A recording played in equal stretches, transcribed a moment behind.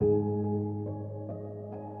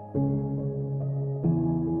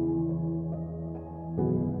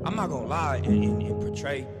not gonna lie and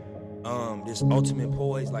portray this ultimate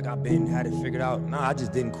poise like I've been had it figured out. Nah, I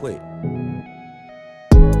just didn't quit.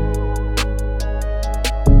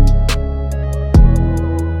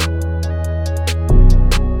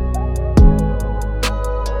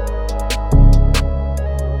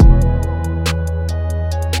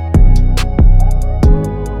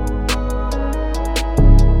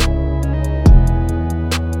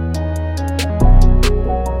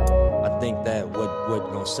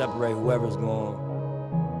 Separate whoever's going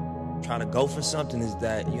trying to go for something is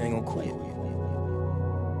that you ain't gonna quit.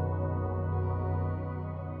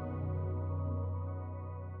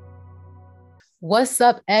 What's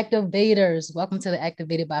up, activators? Welcome to the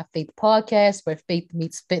Activated by Faith podcast, where faith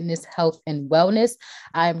meets fitness, health, and wellness.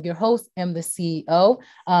 I am your host, and the CEO.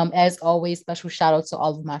 As always, special shout out to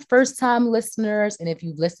all of my first-time listeners. And if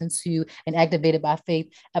you've listened to an Activated by Faith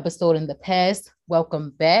episode in the past,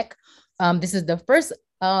 welcome back. This is the first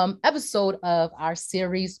episode of our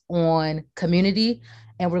series on community,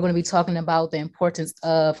 and we're going to be talking about the importance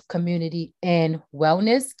of community and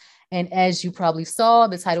wellness. And as you probably saw,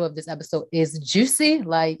 the title of this episode is Juicy,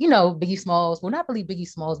 like, you know, Biggie Smalls. Well, not really Biggie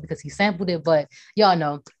Smalls because he sampled it, but y'all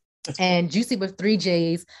know. And Juicy with 3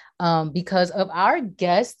 J's because of our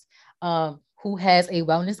guest who has a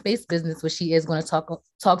wellness-based business, which she is going to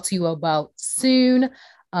talk to you about soon.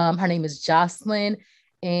 Her name is Jocelyn,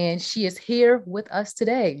 and she is here with us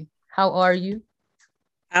today. How are you?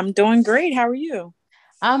 I'm doing great. How are you?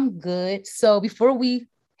 I'm good. So before we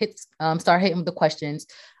start hitting with the questions,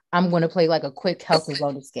 I'm going to play like a quick health and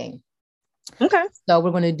wellness game. Okay. So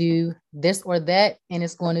we're going to do this or that, and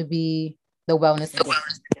it's going to be the wellness edition.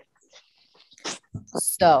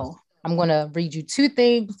 So I'm going to read you 2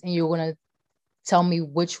 things, and you're going to tell me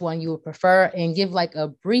which one you would prefer and give like a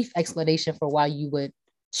brief explanation for why you would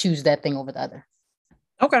choose that thing over the other.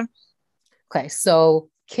 Okay. So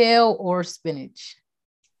kale or spinach?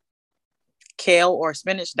 Kale or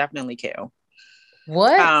spinach? Definitely kale.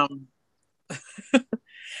 What?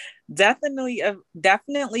 Definitely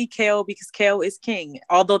kale, because kale is king.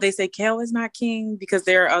 Although they say kale is not king because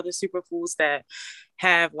there are other superfoods that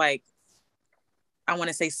have, like, I want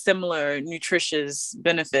to say, similar nutritious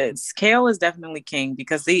benefits. Kale is definitely king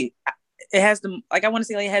because it has I want to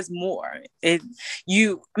say, like, it has more.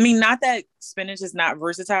 Not that spinach is not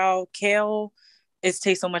versatile. Kale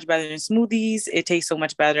tastes so much better in smoothies. It tastes so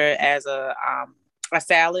much better as a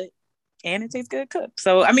salad, and it tastes good cooked.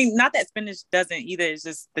 So, not that spinach doesn't either. It's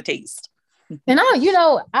just the taste. And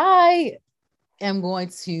I am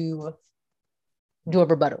going to do a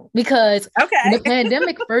rebuttal because when the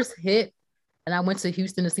pandemic first hit and I went to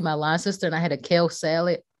Houston to see my line sister and I had a kale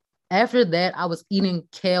salad. After that, I was eating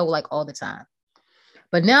kale like all the time.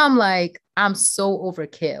 But now I'm so over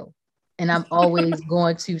kale, and I'm always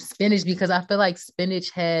going to spinach because I feel like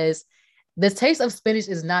spinach the taste of spinach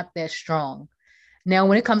is not that strong. Now,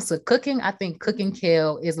 when it comes to cooking, I think cooking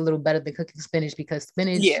kale is a little better than cooking spinach because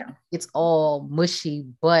spinach, it's all mushy.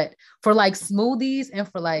 But for like smoothies and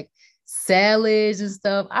for like salads and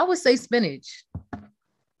stuff, I would say spinach.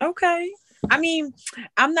 Okay.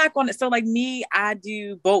 I'm not going to, so like me, I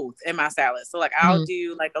do both in my salad. So like I'll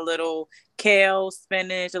do like a little kale,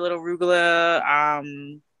 spinach, a little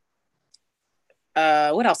arugula.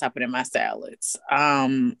 What else I put in my salads?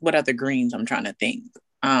 What other greens I'm trying to think.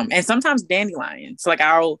 And sometimes dandelion. So like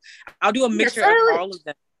I'll do a mixture of all of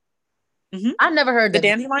them. Mm-hmm. I never heard the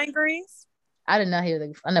dandelion greens. I did not hear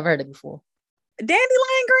that. I never heard it before.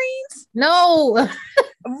 Dandelion greens? No.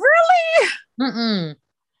 Really? Mm-mm.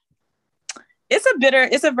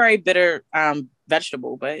 It's a very bitter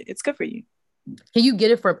vegetable, but it's good for you. Can you get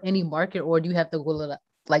it from any market, or do you have to go to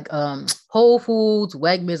like Whole Foods,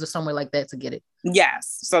 Wegmans, or somewhere like that to get it?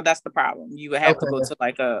 Yes. So that's the problem. You would have to go to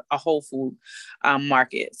like a Whole Food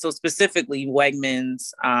market. So specifically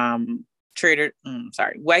Wegmans,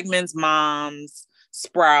 Wegmans, Mom's,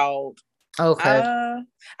 Sprout. Okay.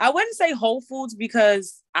 I wouldn't say Whole Foods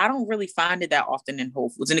because I don't really find it that often in Whole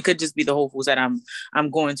Foods, and it could just be the Whole Foods that I'm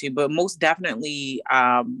going to. But most definitely,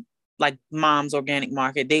 like Mom's Organic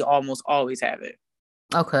Market, they almost always have it.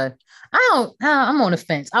 Okay. I'm on the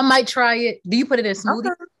fence. I might try it. Do you put it in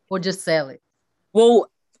smoothie or just salad? Well,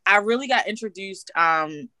 I really got introduced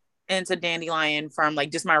into dandelion from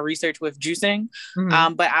like just my research with juicing.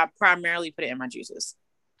 Mm-hmm. But I primarily put it in my juices.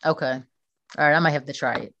 Okay. All right. I might have to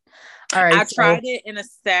try it. All right. I tried it in a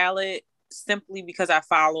salad simply because I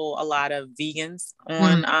follow a lot of vegans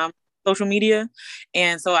on social media.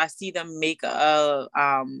 And so I see them make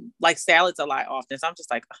like salads a lot often. So I'm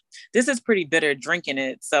just like, this is pretty bitter drinking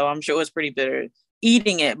it. So I'm sure it's pretty bitter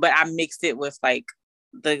eating it, but I mixed it with like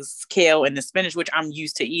the kale and the spinach, which I'm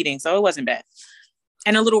used to eating. So it wasn't bad.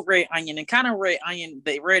 and a little red onion, and kind of red onion.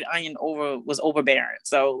 The red onion was overbearing,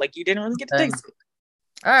 so like you didn't really get to taste it.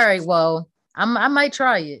 All right, well, I might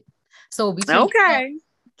try it. So between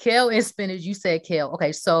kale and spinach, you said kale.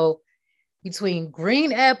 Okay, so between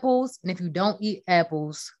green apples, and if you don't eat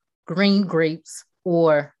apples, green grapes,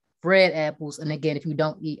 or red apples, and again, if you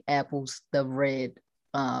don't eat apples, the red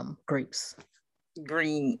grapes.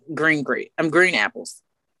 Green grape. Green apples.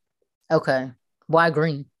 Okay, why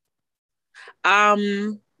green?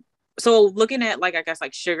 So looking at like I guess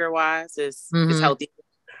like sugar wise is healthy.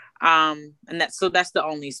 And that's the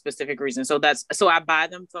only specific reason. So I buy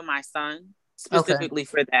them for my son specifically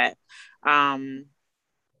for that. And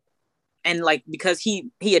like because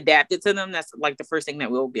he adapted to them, that's like the first thing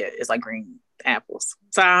that we'll get is like green apples.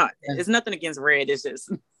 So it's nothing against red. It's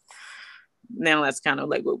just now that's kind of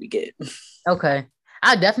like what we get. Okay,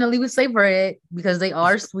 I definitely would say red because they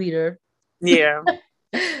are sweeter. Yeah,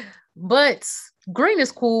 but green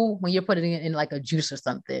is cool when you're putting it in like a juice or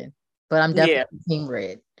something. But I'm definitely team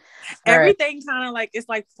red. Everything kind of like it's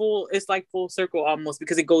like full circle almost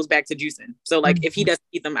because it goes back to juicing. So like if he doesn't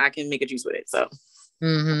eat them, I can make a juice with it. So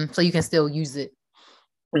so you can still use it.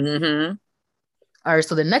 All right,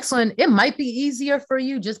 so the next one, it might be easier for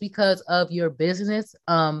you just because of your business.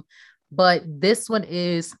 But this one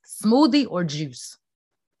is smoothie or juice.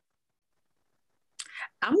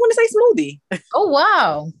 I'm gonna say smoothie. Oh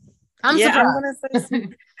wow. I'm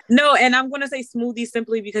surprised. No, and I'm going to say smoothie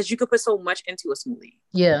simply because you could put so much into a smoothie.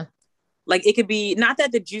 Yeah. Like it could be, not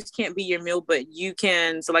that the juice can't be your meal, but you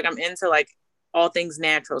can, so like I'm into like all things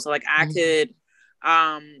natural. So like I could,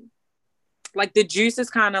 like the juice is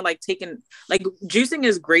kind of like like juicing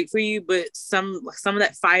is great for you, but some of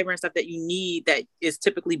that fiber and stuff that you need that is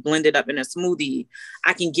typically blended up in a smoothie,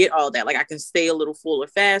 I can get all that. Like I can stay a little fuller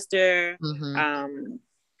faster.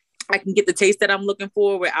 I can get the taste that I'm looking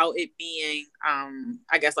for without it being,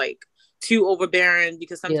 I guess, like too overbearing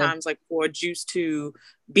because sometimes like for a juice to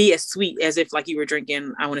be as sweet as if like you were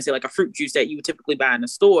drinking, I want to say like a fruit juice that you would typically buy in the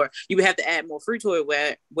store, you would have to add more fruit to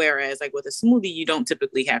it. Whereas like with a smoothie, you don't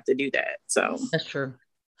typically have to do that. So that's true.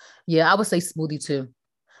 Yeah, I would say smoothie too.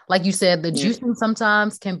 Like you said, the juicing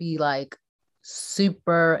sometimes can be like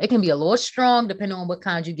it can be a little strong depending on what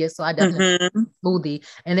kind you get. So I definitely smoothie.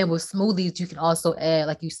 And then with smoothies, you can also add,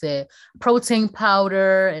 like you said, protein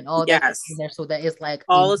powder and all that in there, so that it's like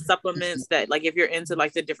all the supplements that like if you're into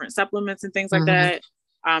like the different supplements and things like that,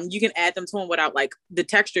 you can add them to them without like the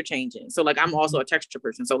texture changing. So like I'm also a texture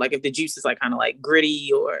person. So like if the juice is like kind of like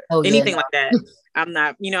gritty or anything like that, I'm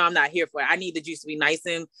not here for it. I need the juice to be nice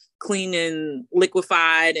and clean and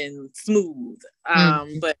liquefied and smooth.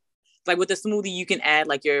 But like with the smoothie, you can add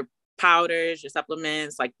like your powders, your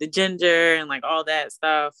supplements, like the ginger and like all that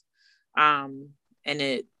stuff. And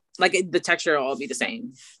the texture will all be the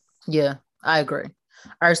same. Yeah, I agree.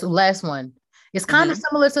 All right, so last one. It's kind of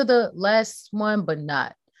similar to the last one, but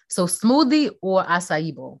not. So smoothie or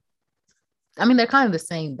acai bowl? I mean, they're kind of the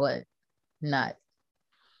same, but not.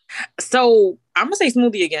 So I'm gonna say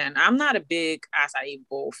smoothie again. I'm not a big acai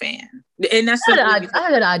bowl fan, and that's I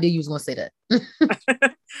had an idea you was gonna say that.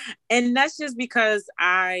 And that's just because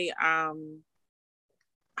I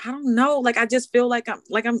don't know. Like I just feel like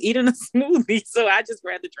I'm eating a smoothie, so I just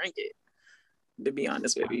rather drink it. To be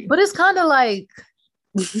honest with you, but it's kind of like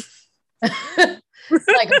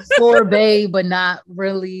like a sorbet, but not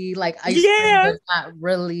really. Like ice cream, but not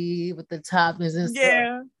really with the toppings and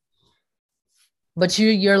stuff. But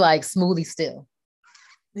you're like smoothie still.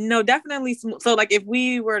 No, definitely. So like if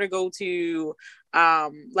we were to go to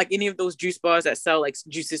like any of those juice bars that sell like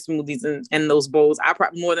juicy smoothies and those bowls, I'll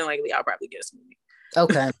probably get a smoothie.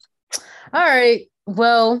 Okay. All right.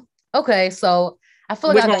 Well, okay. So I feel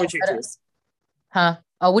like which one would you choose? Huh?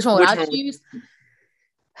 Oh, which one would I choose?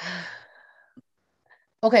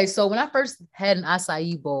 Okay, so when I first had an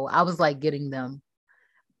acai bowl, I was like getting them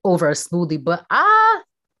over a smoothie, but I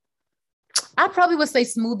probably would say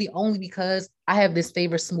smoothie only because I have this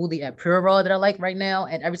favorite smoothie at Pure Raw that I like right now,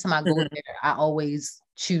 and every time I go there, I always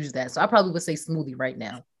choose that. So I probably would say smoothie right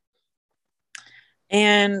now.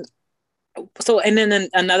 And so, and then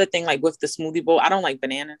another thing, like with the smoothie bowl, I don't like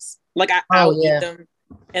bananas. Like I'll eat them,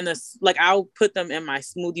 and I'll put them in my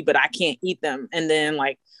smoothie, but I can't eat them. And then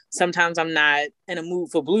like sometimes I'm not in a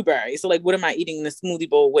mood for blueberries. So like, what am I eating the smoothie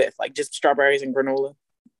bowl with? Like just strawberries and granola.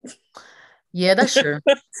 Yeah, that's true.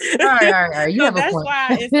 All right. You have a point.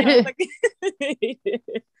 Why it's like...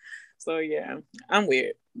 So yeah, I'm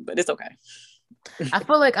weird, but it's okay. I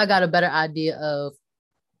feel like I got a better idea of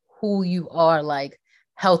who you are, like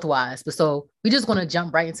health-wise. But so we just want to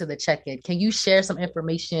jump right into the check-in. Can you share some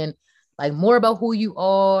information like more about who you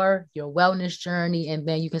are, your wellness journey, and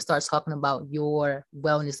then you can start talking about your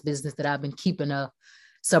wellness business that I've been keeping a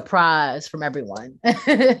surprise from everyone.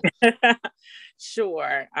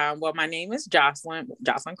 Sure. Well, my name is Jocelyn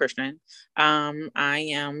Christian. I'm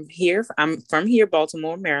from here,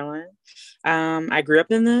 Baltimore, Maryland. I grew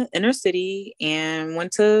up in the inner city and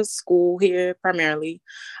went to school here primarily.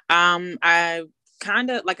 I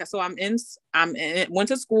kind of like, so went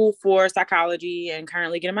to school for psychology and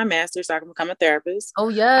currently getting my master's so I can become a therapist. Oh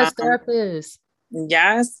yes, therapist.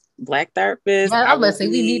 Yes, Black therapist. Yeah, I I was will about to say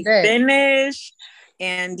we need be that. finished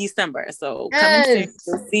in December. So coming soon, Yes.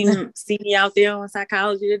 you'll see me out there on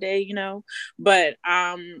Psychology Today, you know. But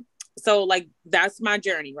so like that's my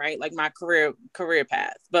journey, right? Like my career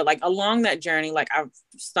path. But like along that journey, like I've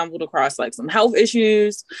stumbled across like some health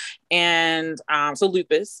issues and so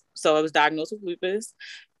lupus. So I was diagnosed with lupus.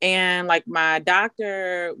 And like my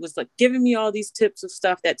doctor was like giving me all these tips of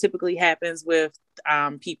stuff that typically happens with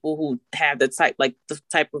people who have the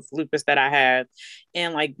type of lupus that I have,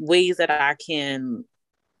 and like ways that I can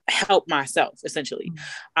help myself essentially.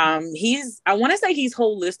 I want to say he's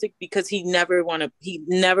holistic because he never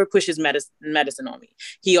pushes medicine on me.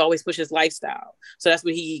 He always pushes lifestyle. So that's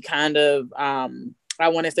what he kind of I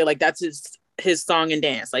want to say like that's his song and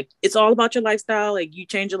dance. Like it's all about your lifestyle. Like you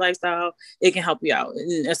change your lifestyle, it can help you out.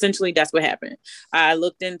 And essentially that's what happened. I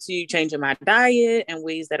looked into changing my diet and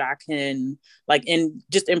ways that I can like and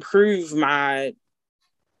just improve my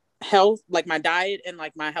health, like my diet and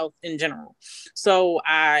like my health in general. So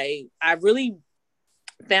I really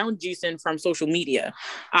found juicing from social media.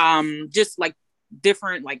 Just like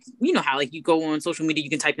different, like, you know how like you go on social media,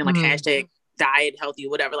 you can type in like hashtag diet healthy,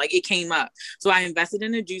 whatever, like it came up. So I invested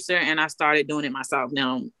in a juicer and I started doing it myself.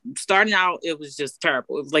 Now, starting out, it was just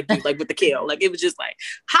terrible. It was like with the kale, like it was just like,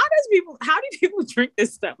 how do people drink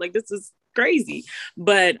this stuff? Like this is crazy.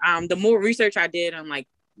 But the more research I did on like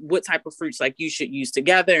what type of fruits like you should use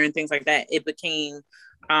together and things like that, it became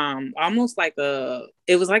almost like a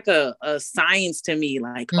science to me,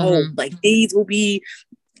 like oh, like these will be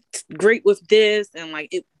great with this, and like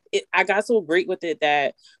it I got so great with it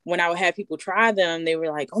that when I would have people try them, they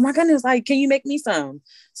were like, oh my goodness, like, can you make me some?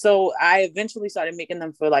 So I eventually started making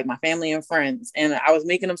them for like my family and friends. And I was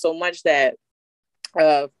making them so much that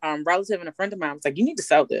relative and a friend of mine was like, you need to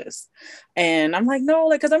sell this. And I'm like, no,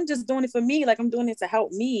 like, cause I'm just doing it for me. Like I'm doing it to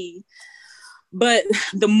help me. But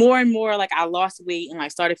the more and more like I lost weight and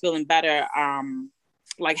like started feeling better,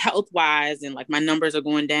 like health wise, and like my numbers are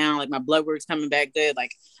going down, like my blood work's coming back good.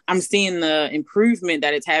 Like I'm seeing the improvement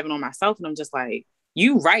that it's having on myself. And I'm just like,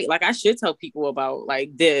 you right. Like I should tell people about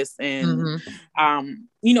like this and,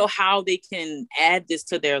 you know, how they can add this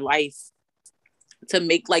to their life to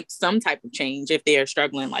make like some type of change if they are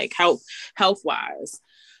struggling like health wise.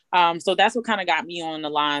 So that's what kind of got me on the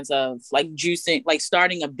lines of like juicing, like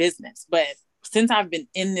starting a business. But since I've been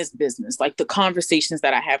in this business, like the conversations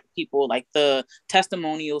that I have with people, like the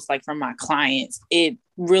testimonials, like from my clients, it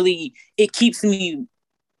keeps me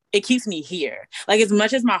here. Like as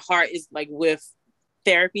much as my heart is like with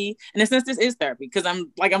therapy, in a sense, this is therapy because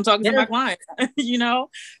I'm talking to my clients, you know?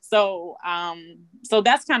 So, so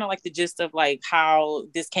that's kind of like the gist of like how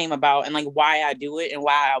this came about and like why I do it and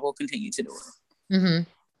why I will continue to do it.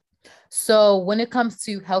 So when it comes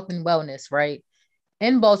to health and wellness, right?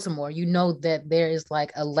 In Baltimore, you know that there is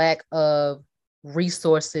like a lack of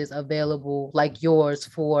resources available like yours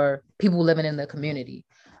for people living in the community.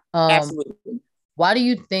 Absolutely. Why do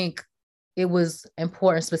you think it was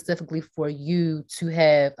important specifically for you to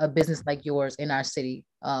have a business like yours in our city?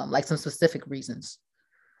 Like some specific reasons?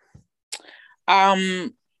 Well,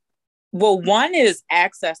 one is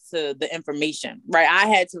access to the information, right? I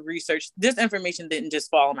had to research. This information didn't just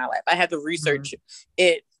fall in my lap. I had to research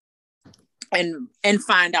it and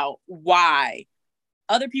find out why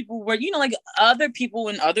other people were, you know, like other people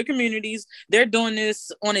in other communities, they're doing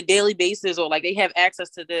this on a daily basis, or like they have access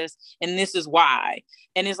to this and this is why.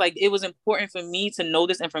 And it's like, it was important for me to know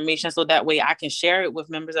this information so that way I can share it with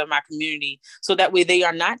members of my community. So that way they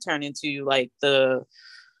are not turned into like the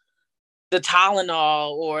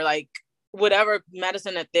Tylenol or like whatever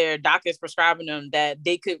medicine that their doctor is prescribing them, that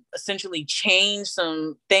they could essentially change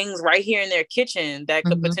some things right here in their kitchen that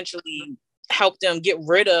could potentially help them get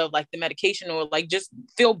rid of like the medication or like just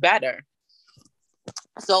feel better.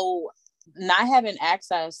 So not having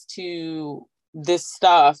access to this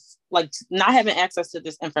stuff, like not having access to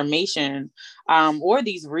this information or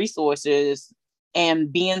these resources,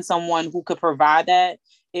 and being someone who could provide that,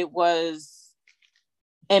 it was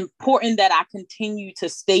important that I continue to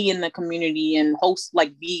stay in the community and host,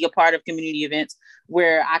 like be a part of community events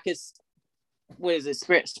where I could,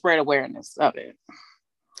 spread awareness of it.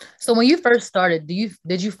 So when you first started,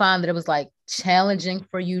 did you find that it was like challenging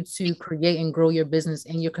for you to create and grow your business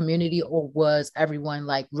in your community, or was everyone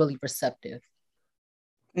like really receptive?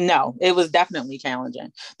 No, it was definitely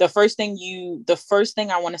challenging. The first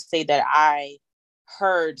thing I want to say that I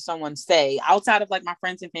heard someone say outside of like my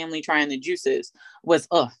friends and family trying the juices was,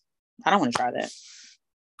 I don't want to try that.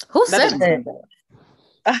 Who That said doesn't that? sound good.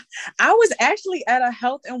 I was actually at a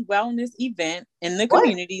health and wellness event in the What?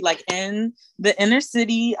 community, like in the inner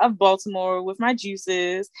city of Baltimore with my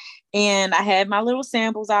juices. And I had my little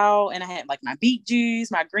samples out and I had like my beet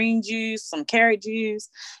juice, my green juice, some carrot juice.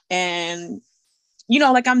 And,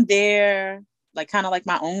 like I'm there, like kind of like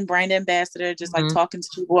my own brand ambassador, just like talking to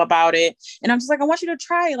people about it. And I'm just like, I want you to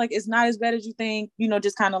try it. Like, it's not as bad as you think,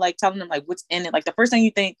 just kind of like telling them like what's in it. Like the first thing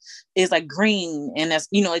you think is like green and that's,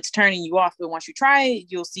 it's turning you off. But once you try it,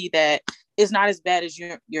 you'll see that it's not as bad as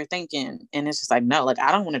you're thinking. And it's just like, no, like,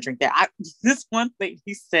 I don't want to drink that. This one thing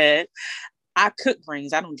he said, I cook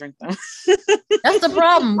greens. I don't drink them. That's the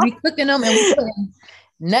problem. We cooking them and we putting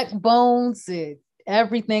neck bones and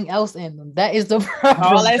everything else in them. That is the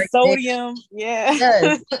problem. All that sodium. Yeah.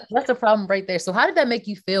 Yes, that's the problem right there. So how did that make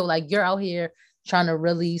you feel? Like you're out here trying to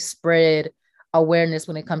really spread awareness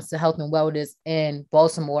when it comes to health and wellness in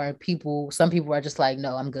Baltimore, and some people are just like,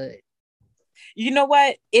 no, I'm good. You know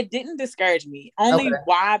what? It didn't discourage me. Only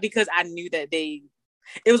why? Because I knew that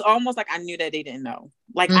it was almost like I knew that they didn't know.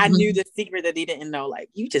 Like I knew the secret that they didn't know. Like,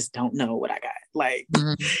 you just don't know what I got. Like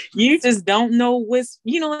you just don't know what's,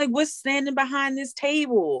 like what's standing behind this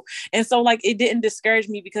table. And so like, it didn't discourage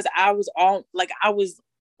me because I was I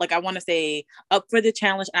want to say up for the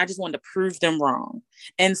challenge. And I just wanted to prove them wrong.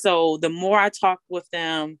 And so the more I talked with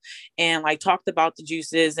them and like talked about the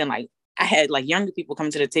juices and like, I had like younger people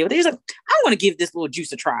come to the table. They was like, I want to give this little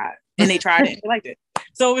juice a try. And they tried it and they liked it.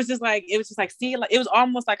 So it was just like, see, like, it was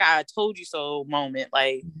almost like a I told you so moment.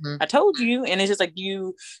 Like I told you. And it's just like,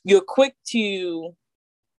 you're quick to,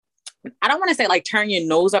 I don't want to say like turn your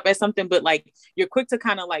nose up at something, but like, you're quick to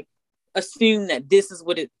kind of like assume that this is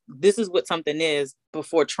what something is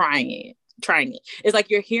before trying it. It's like,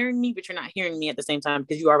 you're hearing me, but you're not hearing me at the same time,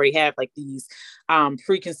 because you already have like these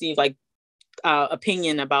preconceived like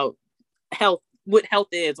opinion about health, what health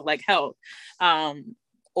is, like health,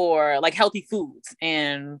 or like healthy foods,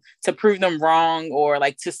 and to prove them wrong or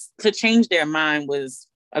like to change their mind was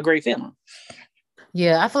a great feeling.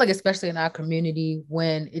 Yeah, I feel like especially in our community,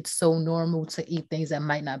 when it's so normal to eat things that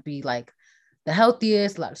might not be like the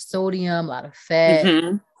healthiest, a lot of sodium, a lot of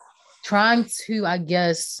fat, trying to, I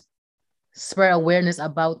guess, spread awareness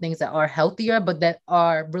about things that are healthier, but that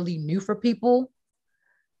are really new for people,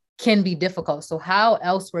 can be difficult. So how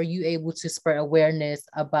else were you able to spread awareness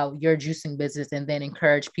about your juicing business and then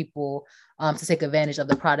encourage people to take advantage of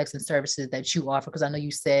the products and services that you offer? Because I know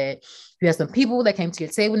you said you had some people that came to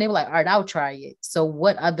your table and they were like, all right, I'll try it. So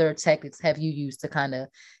what other tactics have you used to kind of,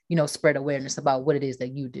 spread awareness about what it is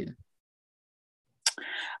that you do?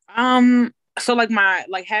 So like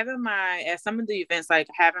having at some of the events, like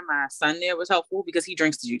having my son there was helpful because he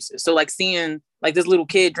drinks the juices. So like seeing like this little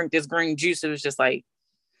kid drink this green juice, it was just like,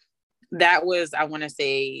 that was, I want to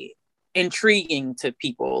say, intriguing to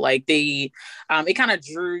people. Like they, it kind of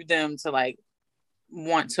drew them to like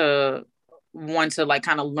want to like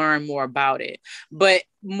kind of learn more about it. But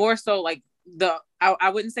more so like I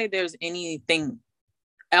wouldn't say there's anything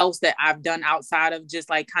else that I've done outside of just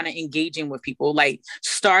like kind of engaging with people, like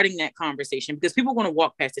starting that conversation, because people are going to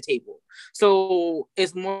walk past the table. So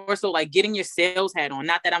it's more so like getting your sales hat on.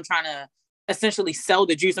 Not that I'm trying to essentially sell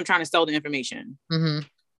the juice. I'm trying to sell the information.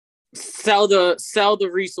 Sell the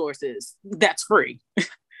resources that's free.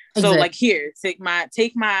 So like, here, take my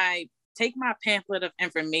pamphlet of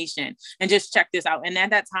information and just check this out. And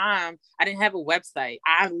at that time, I didn't have a website.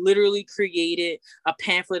 I literally created a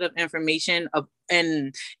pamphlet of information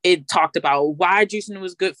and it talked about why juicing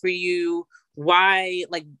was good for you, why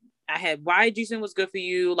juicing was good for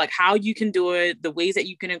you, like how you can do it, the ways that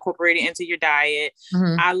you can incorporate it into your diet.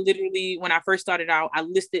 I literally, when I first started out, I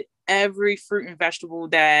listed every fruit and vegetable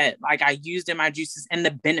that like I used in my juices and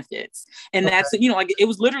the benefits. And that's, like it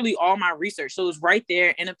was literally all my research. So it was right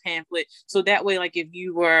there in a pamphlet. So that way, like if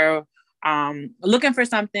you were looking for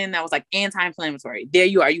something that was like anti-inflammatory, there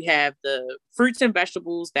you are. You have the fruits and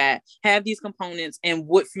vegetables that have these components and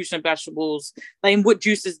what fruits and vegetables, like what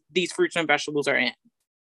juices these fruits and vegetables are in.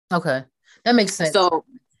 Okay, that makes sense. So,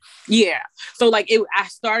 yeah. So like I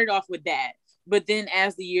started off with that, but then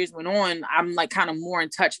as the years went on, I'm like kind of more in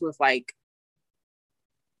touch with like,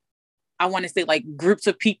 I want to say like groups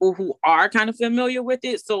of people who are kind of familiar with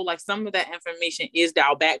it. So like some of that information is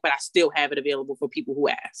dialed back, but I still have it available for people who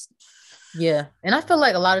ask. Yeah. And I feel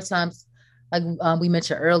like a lot of times like we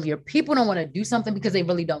mentioned earlier, people don't want to do something because they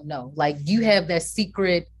really don't know. Like you have that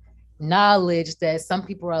secret knowledge that some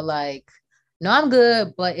people are like, no, I'm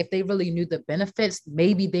good. But if they really knew the benefits,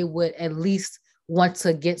 maybe they would at least want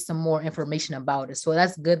to get some more information about it. So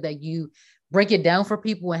that's good that you break it down for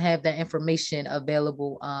people and have that information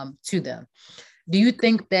available to them. Do you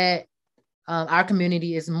think that our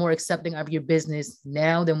community is more accepting of your business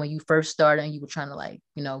now than when you first started and you were trying to like,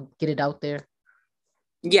 get it out there?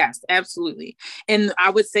 Yes, absolutely. And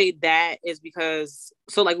I would say that is because,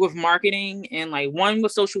 so like with marketing and like one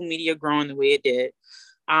with social media growing the way it did,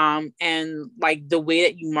 and like the way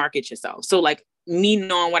that you market yourself. So like me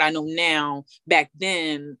knowing what I know now, back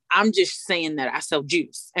then, I'm just saying that I sell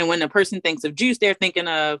juice. And when a person thinks of juice, they're thinking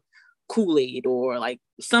of Kool-Aid or like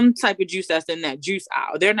some type of juice that's in that juice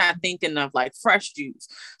aisle. They're not thinking of like fresh juice.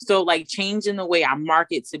 So like changing the way I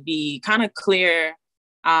market to be kind of clear,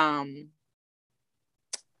 and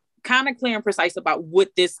precise about what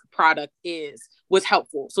this product is was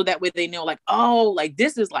helpful. So that way they know like, oh, like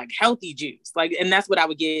this is like healthy juice. Like, and that's what I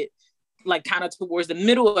would get like kind of towards the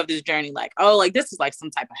middle of this journey. Like, oh, like this is like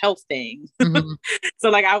some type of health thing. Mm-hmm.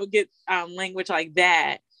 So like I would get language like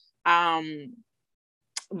that.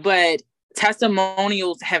 But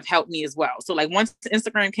testimonials have helped me as well. So like once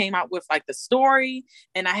Instagram came out with like the story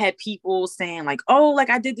and I had people saying like, oh, like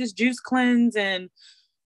I did this juice cleanse, and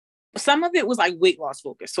some of it was like weight loss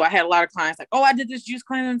focused. So I had a lot of clients like, oh, I did this juice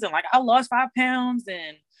cleanse and like I lost 5 pounds.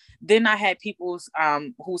 And then I had people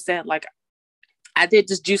who said like, I did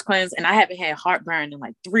this juice cleanse and I haven't had heartburn in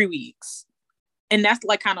like 3 weeks. And that's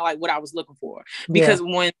like kind of like what I was looking for. Because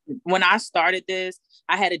when I started this,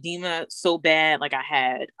 I had edema so bad. Like I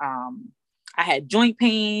had joint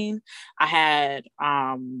pain. I had,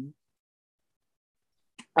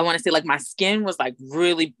 I want to say like my skin was like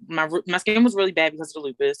really, my skin was really bad because of the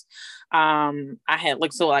lupus. I had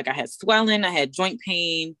I had swelling, I had joint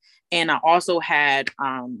pain, and I also had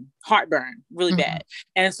heartburn really bad.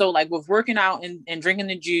 And so like with working out and drinking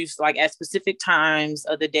the juice, like at specific times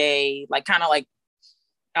of the day, like kind of like,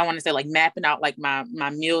 I want to say like mapping out like my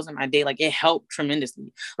meals and my day, like it helped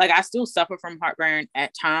tremendously. Like I still suffer from heartburn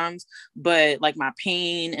at times, but like my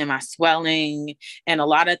pain and my swelling and a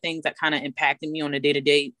lot of things that kind of impacted me on a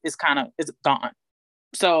day-to-day is gone.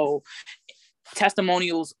 So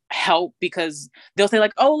testimonials help because they'll say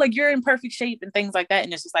like, oh, like you're in perfect shape and things like that.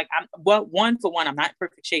 And it's just like, I'm not in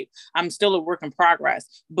perfect shape. I'm still a work in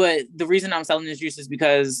progress. But the reason I'm selling this juice is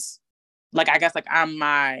because like, I guess like I'm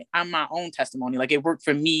my own testimony. Like it worked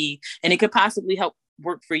for me and it could possibly help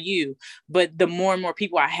work for you. But the more and more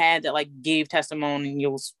people I had that like gave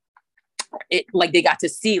testimonials, it like they got to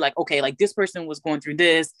see like, okay, like this person was going through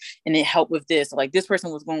this and it helped with this. Like this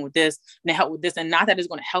person was going with this and it helped with this. And not that it's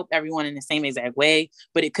going to help everyone in the same exact way,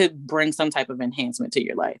 but it could bring some type of enhancement to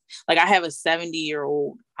your life. Like I have a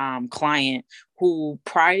 70-year-old client who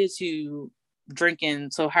prior to drinking,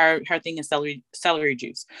 so her thing is celery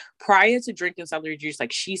juice. Prior to drinking celery juice,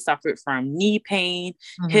 like she suffered from knee pain,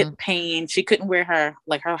 hip pain. She couldn't wear her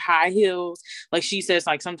high heels. Like she says,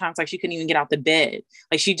 like sometimes like she couldn't even get out the bed.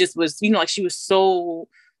 Like she just was, like she was so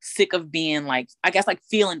sick of being like, I guess like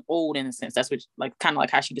feeling old in a sense. That's what like kind of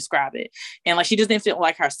like how she described it. And like she just didn't feel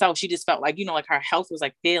like herself. She just felt like, like her health was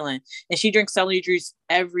like failing. And she drinks celery juice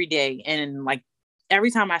every day. And like every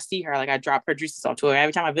time I see her, like I drop her juices off to her.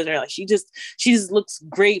 Every time I visit her, like she just looks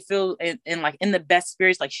great, feel and like in the best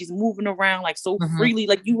spirits. Like she's moving around like so freely.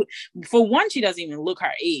 Like for one, she doesn't even look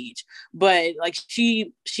her age, but like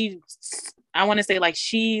she I want to say like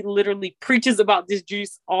she literally preaches about this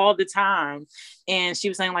juice all the time. And she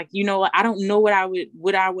was saying like, I don't know what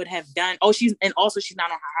I would have done. Oh, she's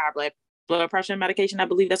not on her high blood pressure medication, I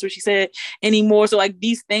believe that's what she said, anymore. So like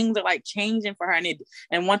these things are like changing for her.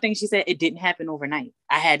 And one thing she said, it didn't happen overnight.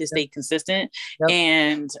 I had to stay consistent.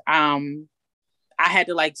 And I had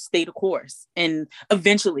to like stay the course. And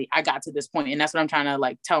eventually I got to this point. And that's what I'm trying to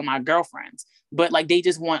like tell my girlfriends. But like they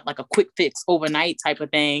just want like a quick fix overnight type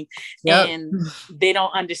of thing. And they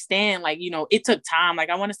don't understand, like, it took time. Like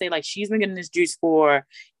I want to say like she's been getting this juice for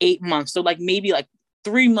 8 months. So like maybe like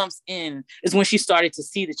 3 months in is when she started to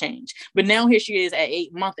see the change. But now here she is at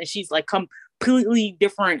 8 months and she's like completely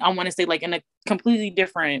different. I want to say like in a completely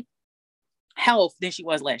different health than she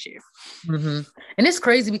was last year. And it's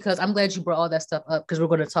crazy because I'm glad you brought all that stuff up because we're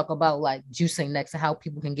going to talk about like juicing next and how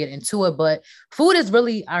people can get into it. But food is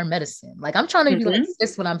really our medicine. Like I'm trying to be like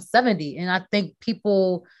this when I'm 70. And I think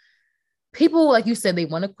people, like you said, they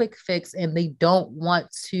want a quick fix and they don't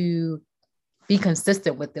want to be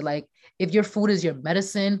consistent with it. Like if your food is your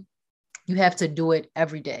medicine, you have to do it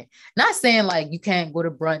every day. Not saying like you can't go to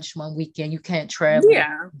brunch one weekend, you can't travel,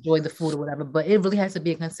 enjoy the food or whatever, but it really has to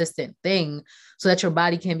be a consistent thing so that your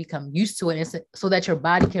body can become used to it, and so that your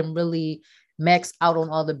body can really max out on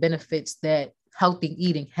all the benefits that healthy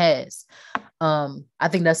eating has. I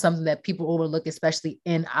think that's something that people overlook, especially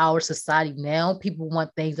in our society now. People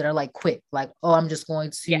want things that are like quick, like, oh, I'm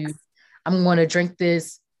going to drink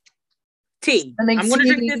this tea. I'm going to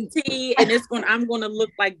drink this tea, and I'm going to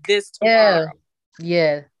look like this tomorrow.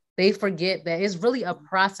 Yeah. They forget that it's really a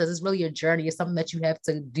process. It's really a journey. It's something that you have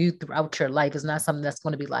to do throughout your life. It's not something that's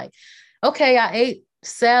going to be like, okay, I ate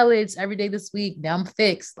salads every day this week, now I'm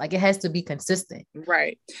fixed. Like, it has to be consistent.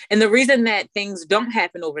 Right. And the reason that things don't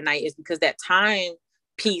happen overnight is because that time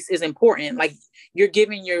piece is important. Like, you're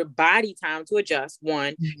giving your body time to adjust.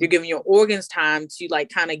 One, you're giving your organs time to like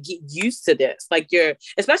kind of get used to this. Like,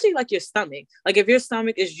 especially like your stomach. Like, if your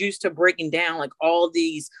stomach is used to breaking down like all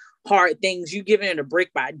these hard things, you giving it a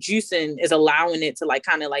break by juicing is allowing it to like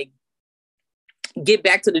kind of like get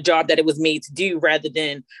back to the job that it was made to do, rather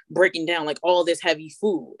than breaking down like all this heavy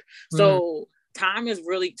food. So time is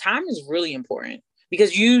really important,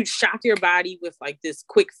 because you shock your body with like this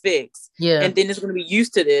quick fix, and then it's going to be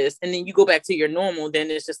used to this, and then you go back to your normal,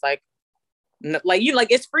 then it's just like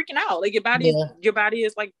it's freaking out. Like, your body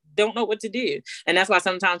is like, don't know what to do. And that's why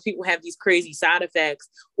sometimes people have these crazy side effects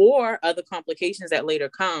or other complications that later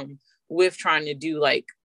come with trying to do like,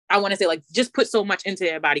 I want to say like, just put so much into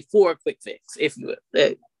their body for a quick fix, if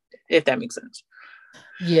that makes sense.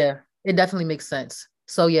 Yeah, it definitely makes sense.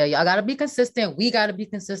 So yeah, y'all got to be consistent. We got to be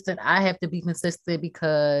consistent. I have to be consistent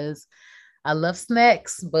because I love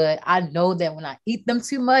snacks, but I know that when I eat them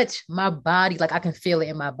too much, my body, like, I can feel it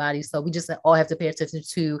in my body. So we just all have to pay attention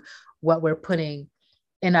to what we're putting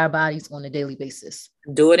in our bodies on a daily basis.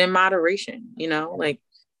 Do it in moderation, like.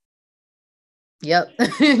 Yep.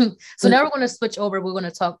 So now we're going to switch over. We're going to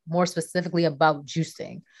talk more specifically about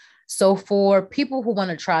juicing. So for people who want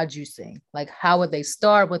to try juicing, like, how would they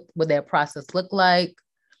start? What would their process look like?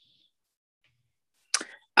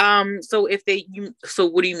 So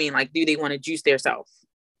what do you mean? Like, do they want to juice themselves?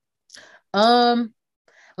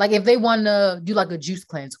 Like, if they want to do like a juice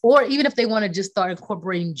cleanse, or even if they want to just start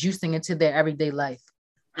incorporating juicing into their everyday life,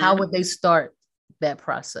 how would they start that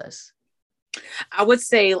process? I would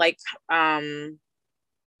say like, they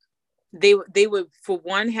would, for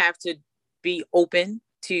one, have to be open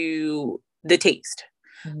to the taste.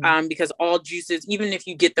 Because all juices, even if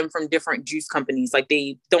you get them from different juice companies, like,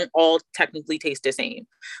 they don't all technically taste the same.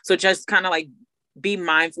 So just kind of like be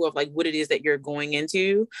mindful of like what it is that you're going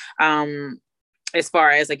into. As far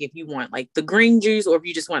as like, if you want like the green juice, or if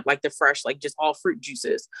you just want like the fresh, like just all fruit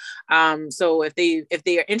juices. So if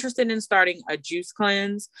they are interested in starting a juice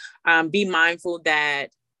cleanse, be mindful that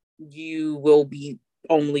you will be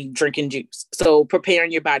only drinking juice. So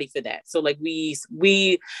preparing your body for that. So like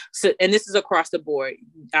and this is across the board.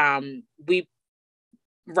 We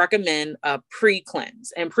recommend a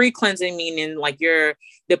pre-cleanse, and pre-cleansing meaning like you're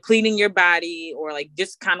depleting your body, or like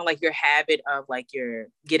just kind of like your habit of like you're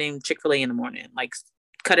getting Chick-fil-A in the morning, like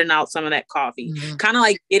cutting out some of that coffee, kind of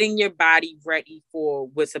like getting your body ready for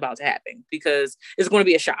what's about to happen, because it's going to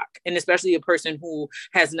be a shock. And especially a person who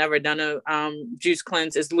has never done a juice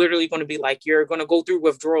cleanse, is literally going to be like, you're going to go through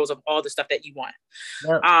withdrawals of all the stuff that you want.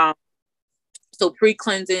 Yep. So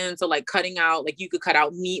pre-cleansing, so like cutting out, like you could cut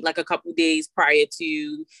out meat like a couple days prior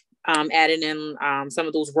to adding in some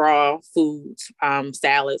of those raw foods,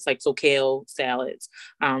 salads, like so kale salads,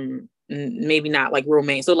 maybe not like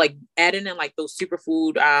romaine. So like adding in like those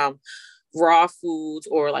superfood raw foods,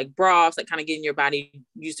 or like broths, like kind of getting your body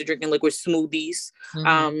used to drinking liquid smoothies,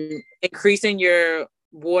 increasing your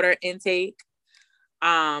water intake,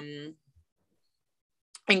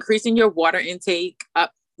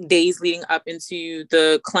 up days leading up into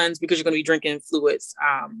the cleanse, because you're going to be drinking fluids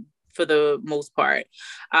for the most part.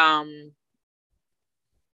 I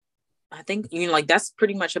think, like, that's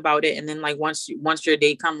pretty much about it. And then like once your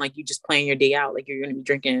day come, like, you just plan your day out, like you're going to be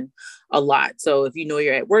drinking a lot. So if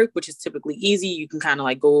you're at work, which is typically easy, you can kind of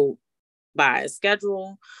like go by a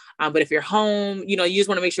schedule. But if you're home, you just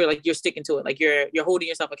want to make sure like you're sticking to it, like you're holding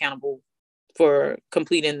yourself accountable for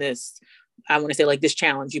completing this. I want to say like this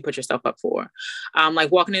challenge you put yourself up for.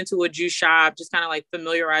 Like walking into a juice shop, just kind of like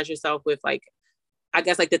familiarize yourself with like, I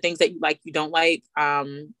guess like the things that you like, you don't like.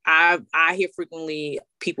 I hear frequently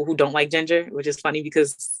people who don't like ginger, which is funny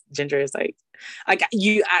because ginger is like I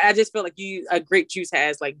just feel like a grape juice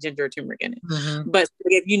has like ginger or turmeric in it. But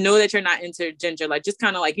if you know that you're not into ginger, like just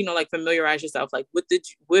kind of like, like familiarize yourself like with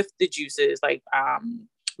the juices, like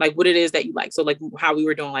what it is that you like. So like how we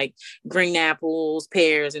were doing like green apples,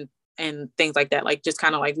 pears, and things like that. Like just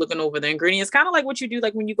kind of like looking over the ingredients, kind of like what you do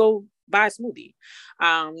like when you go buy a smoothie.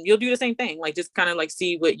 You'll do the same thing, like just kind of like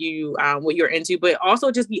see what you're into, but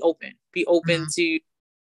also just be open to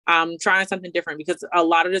trying something different, because a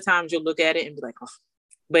lot of the times you'll look at it and be like, oh,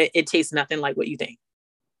 but it tastes nothing like what you think.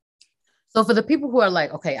 So for the people who are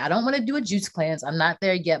like, okay, I don't want to do a juice cleanse, I'm not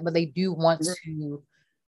there yet, but they do want to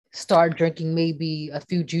start drinking maybe a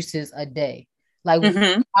few juices a day. Like,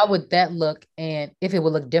 how would that look, and if it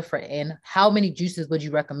would look different, and how many juices would you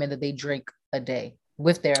recommend that they drink a day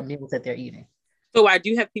with their meals that they're eating? So I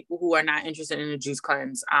do have people who are not interested in a juice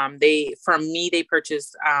cleanse. They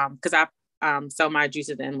purchase, because I sell my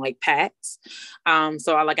juices in like packs.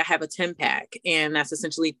 So I have a 10 pack, and that's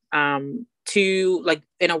essentially two, like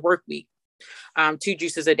in a work week, 2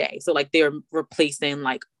 juices a day. So like they're replacing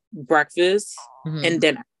like breakfast and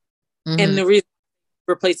dinner. And the reason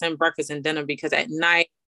replacing breakfast and dinner, because at night,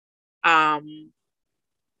 at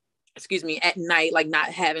night, like not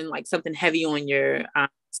having like something heavy on your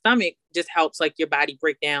stomach just helps like your body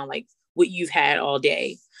break down like what you've had all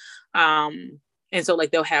day. And so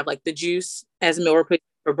like they'll have like the juice as a meal replacement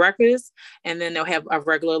for breakfast, and then they'll have a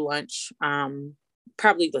regular lunch,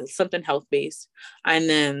 probably like something health based, and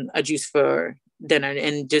then a juice for dinner,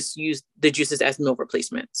 and just use the juices as meal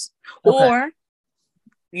replacements. Okay. Or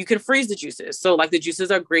you can freeze the juices. So like the juices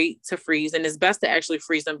are great to freeze, and it's best to actually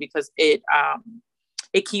freeze them because it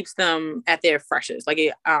keeps them at their freshest. Like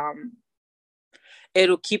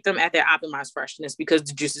it'll keep them at their optimized freshness, because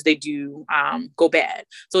the juices, they do go bad.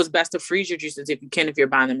 So it's best to freeze your juices if you can, if you're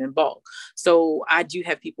buying them in bulk. So I do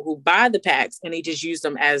have people who buy the packs and they just use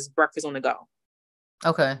them as breakfast on the go.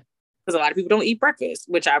 Okay. Because a lot of people don't eat breakfast,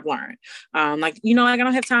 which I've learned. Like I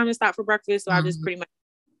don't have time to stop for breakfast, so I just pretty much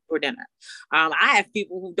for dinner. I have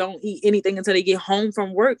people who don't eat anything until they get home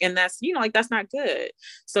from work, and that's that's not good.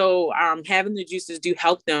 So having the juices do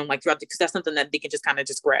help them like throughout because that's something that they can just kind of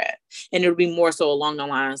just grab, and it'll be more so along the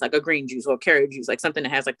lines like a green juice or carrot juice, like something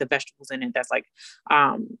that has like the vegetables in it, that's like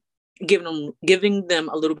giving them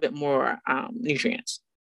a little bit more nutrients.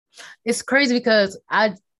 It's crazy because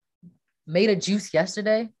I made a juice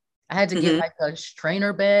yesterday. I had to get like a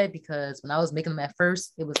strainer bag because when I was making them at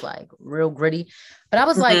first, it was like real gritty. But I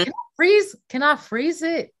was like, can I freeze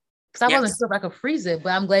it? Because I wasn't sure if I could freeze it,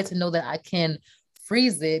 but I'm glad to know that I can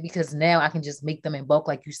freeze it, because now I can just make them in bulk,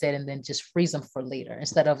 like you said, and then just freeze them for later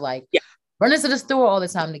instead of like running to the store all the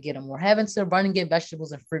time to get them, or having to run and get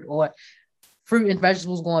vegetables and fruit, or fruit and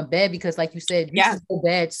vegetables going bad because, like you said, juices go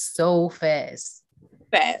bad so fast.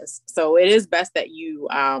 So it is best that you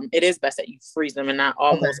freeze them, and not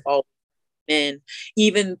almost all. And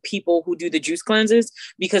even people who do the juice cleanses,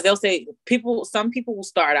 because they'll say some people will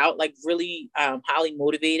start out like really highly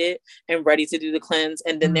motivated and ready to do the cleanse,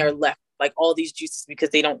 and then they're left like all these juices because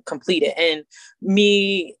they don't complete it. And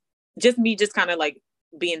me just kind of like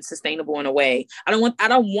being sustainable in a way. I don't want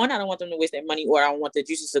them to waste their money, or I don't want the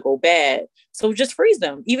juices to go bad. So just freeze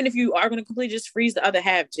them. Even if you are going to complete, just freeze the other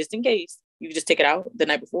half just in case. You can just take it out the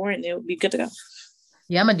night before and it'll be good to go.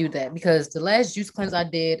 Yeah, I'm gonna do that, because the last juice cleanse I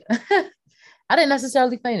did, I didn't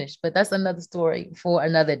necessarily finish, but that's another story for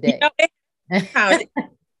another day.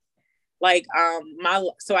 Like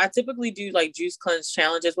so I typically do like juice cleanse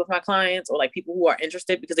challenges with my clients, or like people who are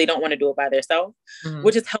interested because they don't want to do it by themselves,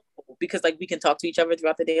 which is helpful because like we can talk to each other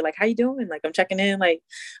throughout the day. Like, how you doing? Like, I'm checking in. Like,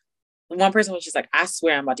 one person was just like, I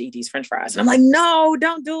swear I'm about to eat these French fries, and I'm like, no,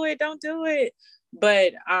 don't do it.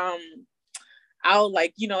 But I'll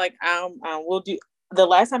like, we'll do. The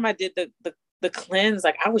last time I did the cleanse,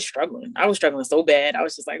 like I was struggling so bad. I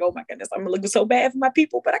was just like, oh my goodness, I'm looking so bad for my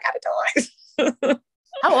people, but I gotta do it.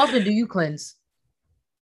 How often do you cleanse?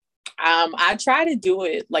 I try to do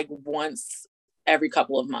it like once every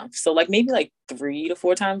couple of months. So like maybe like 3 to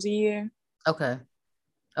 4 times a year. Okay.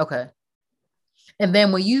 And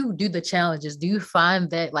then when you do the challenges, do you find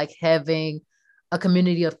that like having a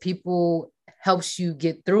community of people helps you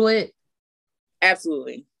get through it?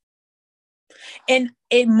 Absolutely. And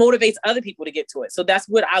it motivates other people to get to it. So that's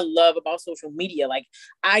what I love about social media. Like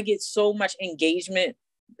I get so much engagement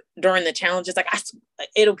during the challenges. Like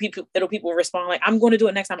it'll people respond like, I'm going to do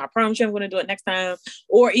it next time. I promise you I'm going to do it next time.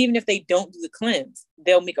 Or even if they don't do the cleanse,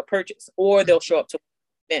 they'll make a purchase, or they'll show up to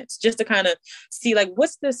events just to kind of see like,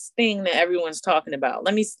 what's this thing that everyone's talking about?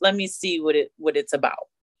 Let me see what it's about.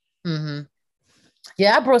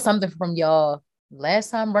 Yeah, I brought something from y'all last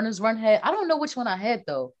time Runners Run had. I don't know which one I had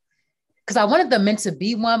though, because I wanted the meant to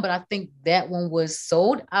be one, but I think that one was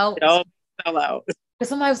sold out. It all fell out. Because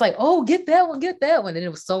somebody was like, oh, get that one. And it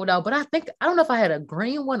was sold out. But I don't know if I had a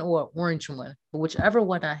green one or an orange one, but whichever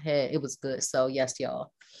one I had, it was good. So yes,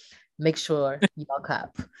 y'all, make sure y'all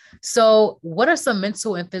cop. So what are some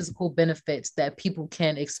mental and physical benefits that people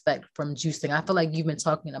can expect from juicing? I feel like you've been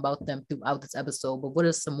talking about them throughout this episode, but what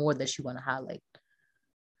are some more that you want to highlight?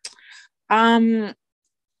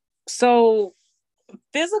 So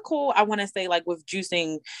physical, I want to say, like with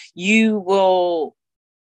juicing, you will,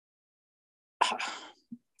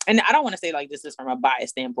 and I don't want to say like this is from a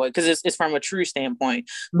biased standpoint, because it's from a true standpoint,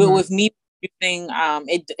 but with me juicing,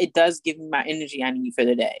 it does give me my energy I need for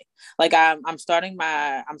the day. Like I'm starting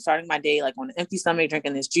my day like on an empty stomach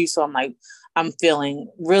drinking this juice, so I'm feeling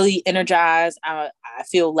really energized. I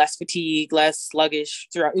feel less fatigued, less sluggish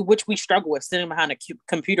throughout, which we struggle with sitting behind a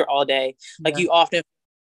computer all day. Like you often,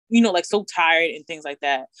 like so tired and things like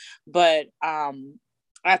that. But I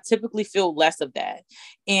typically feel less of that.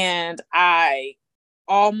 And I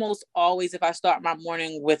almost always, if I start my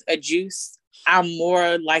morning with a juice, I'm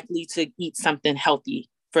more likely to eat something healthy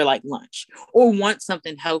for like lunch, or want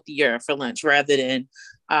something healthier for lunch, rather than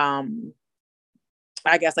I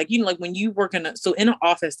guess like, like when you work in an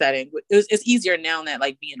office setting, it's easier now than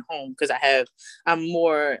like being home, because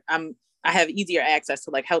I have easier access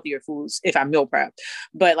to like healthier foods if I meal prep.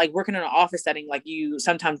 But like working in an office setting, like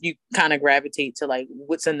sometimes you kind of gravitate to like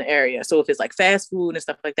what's in the area. So if it's like fast food and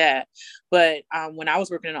stuff like that. But when I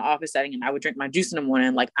was working in an office setting and I would drink my juice in the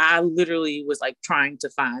morning, like I literally was like trying to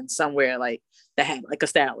find somewhere like that had like a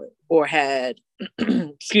salad, or had,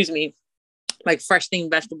 excuse me, like fresh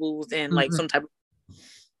steamed vegetables and like some type of,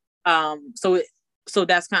 so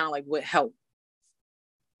that's kind of like what helped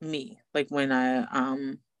me, like when I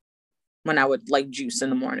would like juice in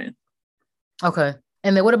the morning. Okay.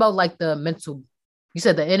 And then what about like the mental? You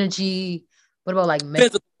said the energy. What about like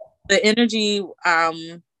mental? The energy,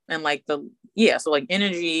 and like so like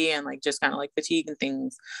energy and like just kind of like fatigue and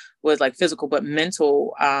things was like physical, but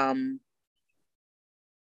mental,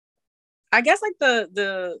 I guess like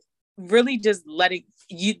the really just letting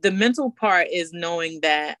you, the mental part is knowing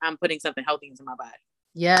that I'm putting something healthy into my body.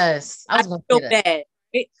 Yes. I don't feel bad.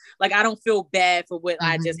 Right? Like I don't feel bad for what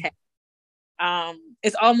I just had.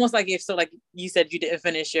 It's almost like like you said you didn't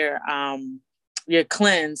finish your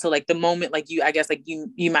cleanse. So like the moment, like I guess like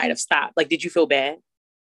you might have stopped. Like, did you feel bad?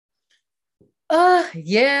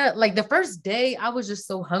 Yeah, like the first day I was just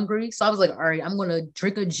so hungry. So I was like, all right, I'm gonna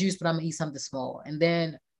drink a juice, but I'm gonna eat something small. And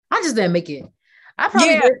then I just didn't make it. I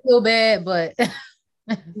probably did feel bad, but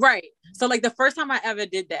right. So like the first time I ever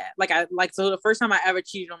did that, so the first time I ever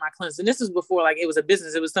cheated on my cleanse, and this was before like it was a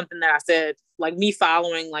business, it was something that I said, like me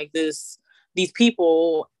following like these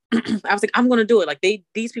people, I was like, I'm gonna do it. Like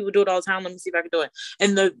these people do it all the time. Let me see if I can do it.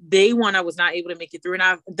 And the day one, I was not able to make it through.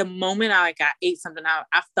 And the moment I ate something out,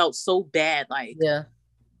 I felt so bad. Like, yeah,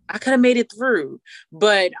 I could have made it through.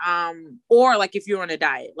 But or like if you're on a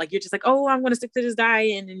diet, like you're just like, oh, I'm gonna stick to this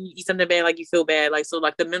diet, and then you eat something bad, like you feel bad. Like, so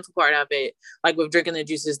like the mental part of it, like with drinking the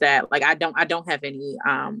juice, is that like I don't have any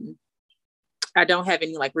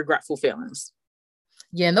like regretful feelings.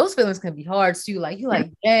 Yeah, and those feelings can be hard too. Like you're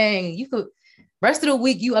like, dang, you could rest of the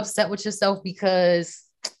week you upset with yourself because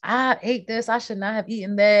I ate this, I should not have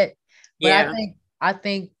eaten that. But yeah. I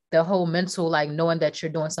think the whole mental, like knowing that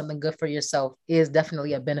you're doing something good for yourself, is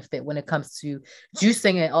definitely a benefit when it comes to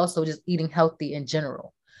juicing, and also just eating healthy in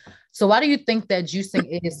general. So why do you think that juicing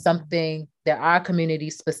is something that our community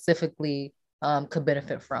specifically could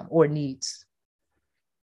benefit from or needs?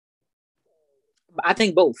 I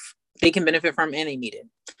think both. They can benefit from and they need it.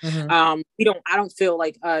 I don't feel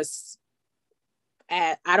like I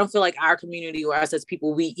don't feel like our community or us as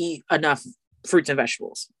people, we eat enough fruits and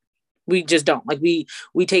vegetables. We just don't. Like we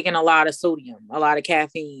take in a lot of sodium, a lot of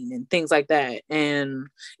caffeine and things like that. And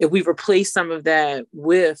if we replace some of that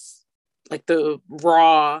with like the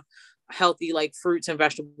raw, healthy, like fruits and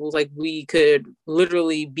vegetables, like we could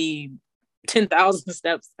literally be 10,000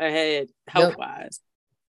 steps ahead health-wise.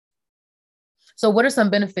 So what are some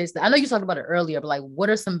benefits I know you talked about it earlier, but like, what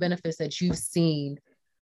are some benefits that you've seen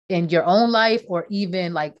in your own life, or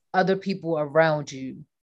even like other people around you,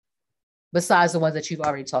 besides the ones that you've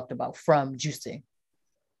already talked about from juicing?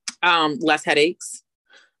 Less headaches.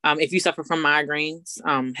 If you suffer from migraines,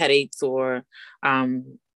 headaches, or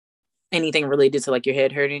anything related to like your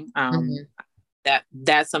head hurting,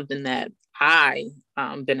 that's something that I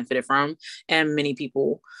benefited from, and many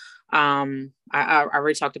people. I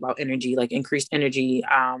already talked about energy, like increased energy.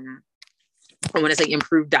 I want to say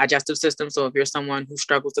improved digestive system. So if you're someone who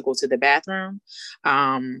struggles to go to the bathroom,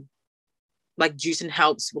 like juicing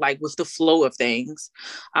helps like with the flow of things,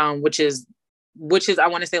 which is I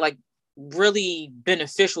want to say like really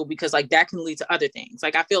beneficial, because like that can lead to other things.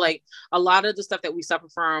 Like I feel like a lot of the stuff that we suffer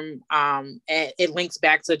from, it links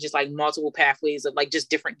back to just like multiple pathways of like just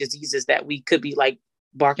different diseases that we could be like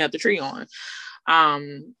barking up the tree on.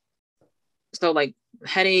 So like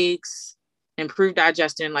headaches, improved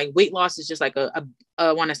digestion, like weight loss is just like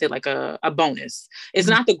I want to say like a bonus. It's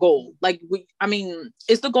not the goal. Like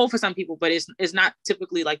it's the goal for some people, but it's not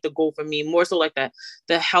typically like the goal for me. More so like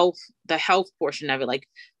the health portion of it. Like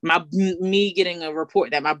me getting a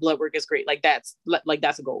report that my blood work is great. Like that's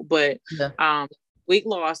a goal. But weight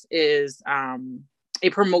loss is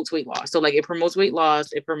it promotes weight loss. So like it promotes weight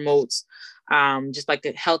loss. It promotes just like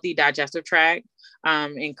a healthy digestive tract,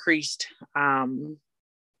 increased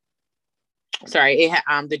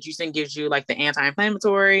the juicing gives you like the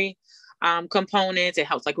anti-inflammatory components. It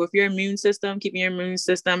helps like with your immune system, keeping your immune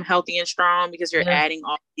system healthy and strong, because you're adding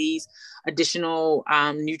all these additional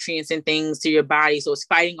nutrients and things to your body. So it's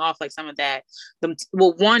fighting off like some of that.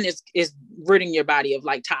 One is ridding your body of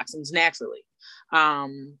like toxins naturally.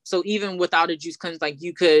 So even without a juice cleanse, like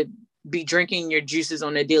you could be drinking your juices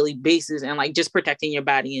on a daily basis and like just protecting your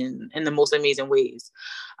body in the most amazing ways.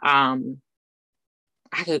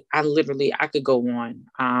 I could go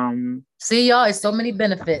on. See, y'all, it's so many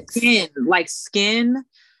benefits. Skin, like your skin,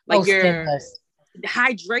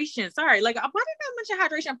 hydration. Sorry, like why did I mention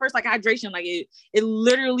hydration first? Like hydration, like it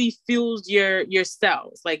literally fuels your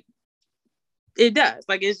cells. Like it does.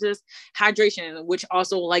 Like it's just hydration, which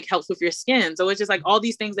also like helps with your skin. So it's just like all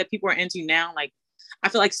these things that people are into now. Like I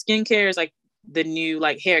feel like skincare is like the new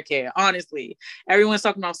like hair care. Honestly, everyone's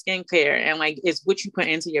talking about skincare, and like it's what you put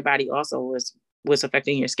into your body also was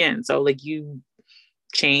affecting your skin. So like you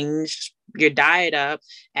change your diet up,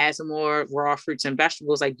 add some more raw fruits and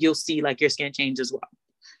vegetables, like you'll see like your skin change as well.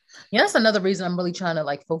 Yeah, that's another reason I'm really trying to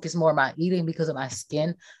like focus more on my eating, because of my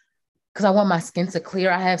skin, because I want my skin to clear.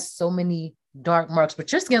 I have so many dark marks,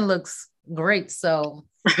 but your skin looks great. So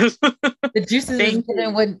the juices is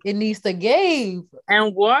getting what it needs to give.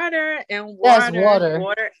 And water. Yes, water.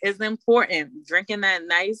 Water is important. Drinking that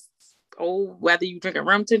nice whether you drink at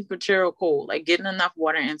room temperature or cold, like getting enough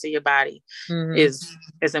water into your body is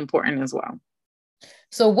important as well.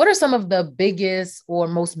 So what are some of the biggest or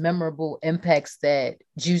most memorable impacts that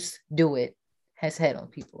Juice Do It has had on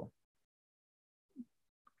people?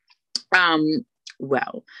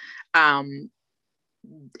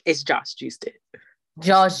 It's Josh Juiced It.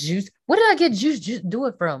 Josh Juice. Where did I get Juice Do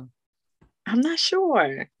It from? I'm not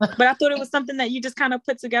sure, but I thought it was something that you just kind of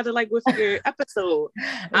put together like with your episode.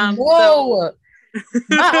 Whoa.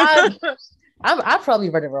 I probably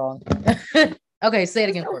read it wrong. Okay, say it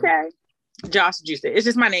again. Okay. Josh Juiced It. It's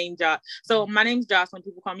just my name, Josh. So my name's Josh when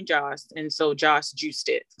people call me Josh. And so Josh Juiced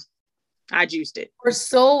It. I juiced it. For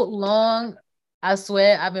so long, I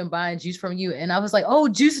swear I've been buying juice from you. And I was like, oh,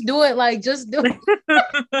 Juice Do It. Like, just do it.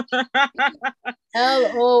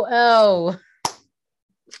 LOL.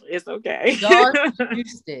 It's okay. Josh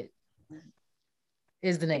Juiced It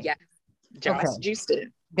is the name. Yeah. Josh Juiced It.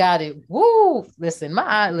 Got it. Woo. Listen,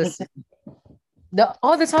 all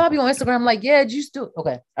the time I be on Instagram, I'm like, yeah, Juice Do It.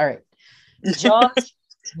 Okay. All right. Josh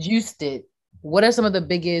Juiced It. What are some of the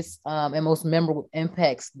biggest and most memorable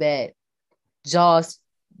impacts that Josh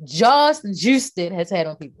Juiced It has had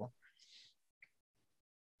on people?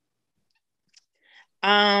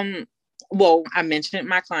 Well, I mentioned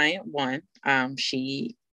my client one.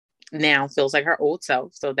 She now feels like her old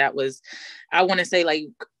self. So that was, I want to say, like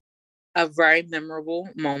a very memorable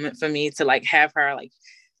moment for me to like have her like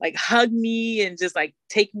hug me and just like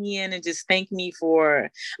take me in and just thank me for,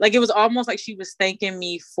 like, it was almost like she was thanking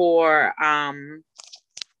me for,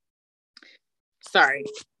 sorry,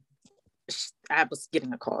 I was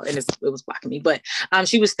getting a call and it was blocking me, but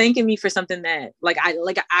she was thanking me for something that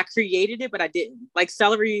I created it, but I didn't. Like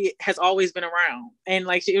celery has always been around, and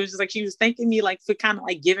like it was just like she was thanking me like for kind of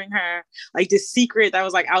like giving her like this secret that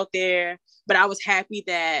was like out there, but I was happy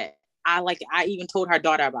that I even told her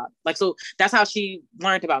daughter about it. Like, so that's how she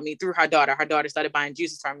learned about me, through her daughter. Her daughter started buying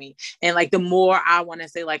juices from me, and like the more I want to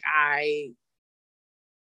say like I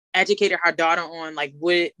educated her daughter on like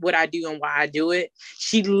what I do and why I do it,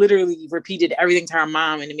 she literally repeated everything to her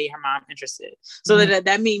mom, and it made her mom interested. So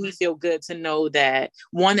that made me feel good to know that,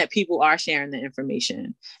 one, that people are sharing the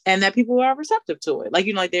information and that people are receptive to it. Like,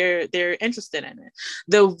 you know, like they're interested in it.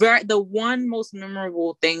 The one most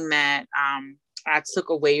memorable thing that I took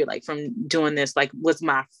away like from doing this, like, was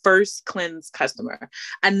my first cleanse customer.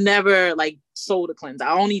 I never like sold a cleanse.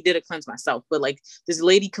 I only did a cleanse myself, but like this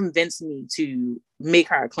lady convinced me to make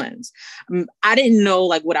her a cleanse. I didn't know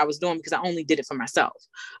like what I was doing because I only did it for myself.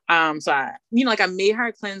 So I, you know, like I made her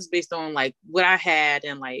a cleanse based on like what I had,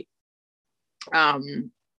 and like,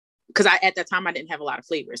 because at that time I didn't have a lot of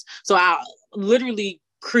flavors. So I literally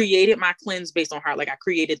created my cleanse based on her. Like I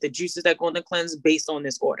created the juices that go in the cleanse based on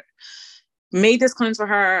this order. made this cleanse for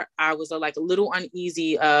her. I was like a little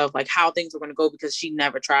uneasy of like how things were going to go because she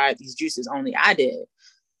never tried these juices. Only I did.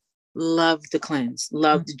 Love the cleanse,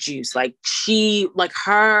 love the juice. Like she, like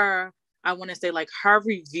her, I want to say like her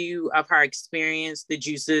review of her experience, the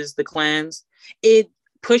juices, the cleanse, it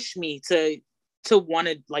pushed me to want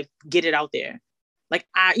to like get it out there. Like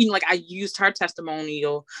I, like I used her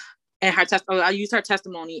testimonial and I used her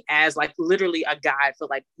testimony as like literally a guide for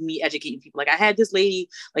like me educating people. Like I had this lady,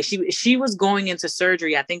 like she was going into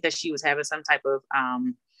surgery. I think that she was having some type of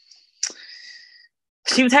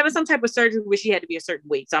surgery where she had to be a certain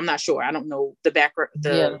weight. So I'm not sure. I don't know the background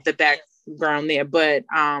there, but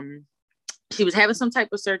she was having some type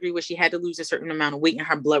of surgery where she had to lose a certain amount of weight and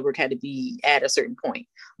her blood work had to be at a certain point.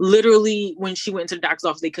 Literally, when she went to the doctor's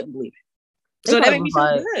office, they couldn't believe it. So that made me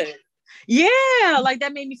feel good. Yeah, like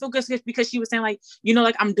that made me feel good because she was saying like,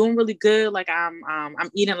 like I'm doing really good. Like I'm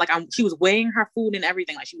eating, like she was weighing her food and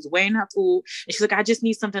everything. Like she was weighing her food and she's like, I just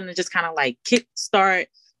need something to just kind of like kickstart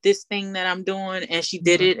this thing that I'm doing. And she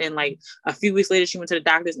did it. And like a few weeks later, she went to the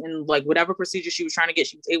doctors and like whatever procedure she was trying to get,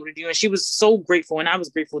 she was able to do. And she was so grateful. And I was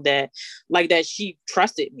grateful that she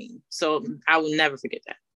trusted me. So I will never forget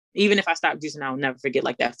that. Even if I stopped juicing, I will never forget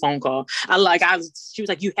like that phone call. She was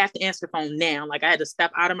like, you have to answer the phone now. Like I had to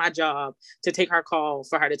step out of my job to take her call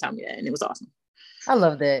for her to tell me that. And it was awesome. I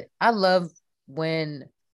love that. I love when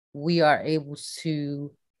we are able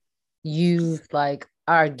to use like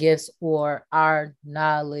our gifts or our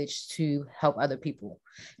knowledge to help other people.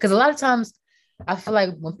 Because a lot of times I feel like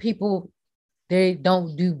when people, they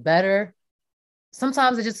don't do better,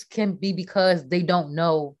 sometimes it just can be because they don't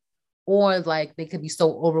know, or like they could be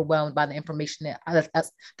so overwhelmed by the information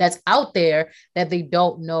that's out there that they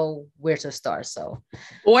don't know where to start. So,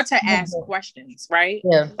 or to ask questions, right?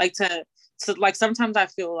 Yeah. Like to like sometimes I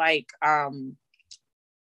feel like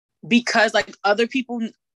because like other people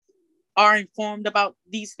are informed about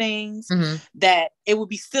these things, that it would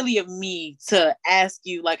be silly of me to ask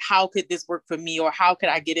you like, how could this work for me, or how could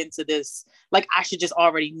I get into this? Like I should just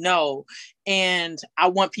already know. And I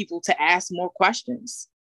want people to ask more questions.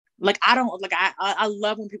 Like I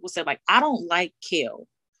love when people say like, I don't like kale,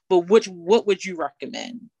 but what would you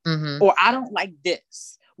recommend? Or I don't like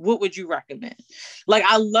this, what would you recommend? Like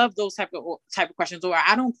I love those type of questions. Or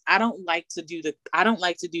I don't like to do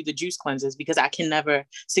the juice cleanses because I can never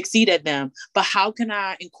succeed at them. But how can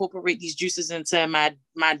I incorporate these juices into my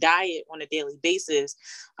diet on a daily basis?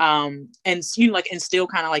 And and still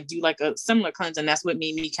kind of like do like a similar cleanse. And that's what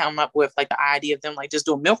made me come up with like the idea of them like just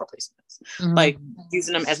doing meal replacements, like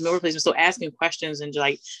using them as meal replacements. So asking questions and just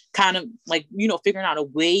like kind of like, figuring out a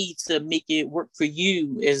way to make it work for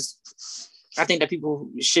you is, I think that people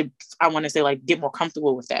should, I want to say like, get more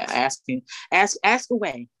comfortable with that. Ask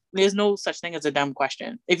away. There's no such thing as a dumb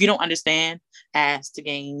question. If you don't understand, ask to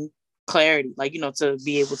gain clarity, like, to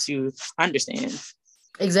be able to understand.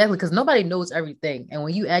 Exactly. Because nobody knows everything. And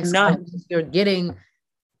when you ask,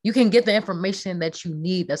 you can get the information that you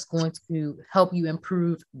need that's going to help you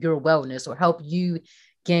improve your wellness or help you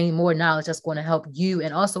gain more knowledge that's going to help you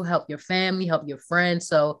and also help your family, help your friends.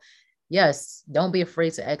 So yes, don't be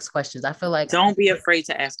afraid to ask questions. I feel like don't be afraid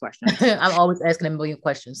to ask questions. I'm always asking a million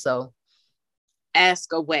questions. So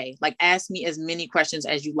ask away. Like ask me as many questions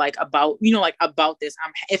as you like about, about this.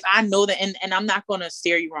 If I know that, and I'm not going to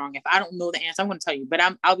steer you wrong. If I don't know the answer, I'm going to tell you, but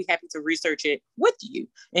I'll be happy to research it with you.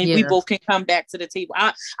 And we both can come back to the table.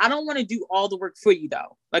 I don't want to do all the work for you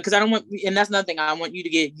though. Like, cause I don't want, and that's another thing. I want you to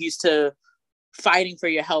get used to fighting for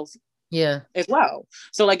your health as well.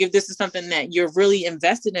 So like if this is something that you're really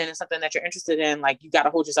invested in and something that you're interested in, like you got to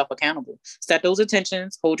hold yourself accountable, set those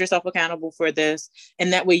intentions, hold yourself accountable for this,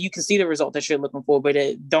 and that way you can see the result that you're looking for. But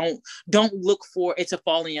don't look for it to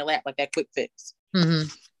fall in your lap like that quick fix.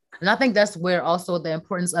 And I think that's where also the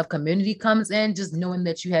importance of community comes in, just knowing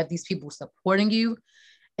that you have these people supporting you,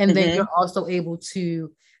 and then you're also able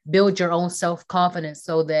to build your own self-confidence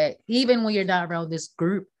so that even when you're not around this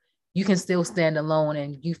group, you can still stand alone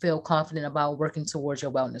and you feel confident about working towards your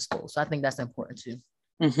wellness goals. So I think that's important too.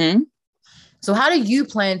 So how do you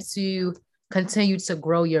plan to continue to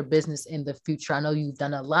grow your business in the future? I know you've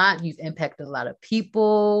done a lot. You've impacted a lot of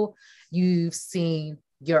people. You've seen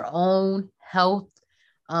your own health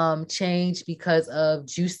change because of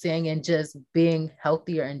juicing and just being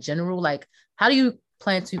healthier in general. Like, how do you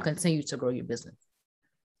plan to continue to grow your business?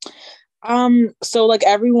 So like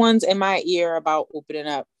everyone's in my ear about opening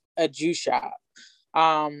up a juice shop.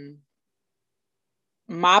 My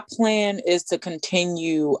plan is to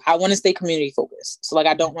continue. I want to stay community focused. So like,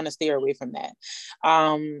 I don't want to steer away from that.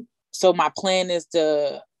 So my plan is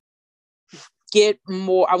to get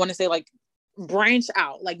more, I want to say like branch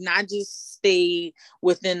out, like not just stay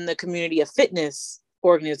within the community of fitness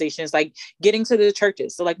organizations, like getting to the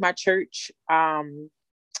churches. So like my church,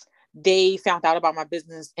 they found out about my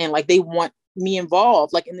business and like they want me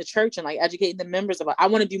involved like in the church and like educating the members about. I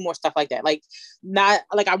want to do more stuff like that. Like not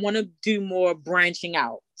like I want to do more branching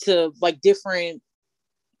out to like different,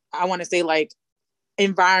 I want to say like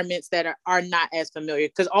environments that are not as familiar,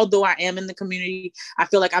 because although I am in the community, I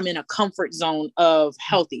feel like I'm in a comfort zone of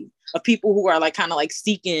healthy, of people who are like kind of like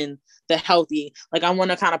seeking the healthy. Like I want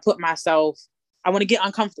to kind of put myself, I want to get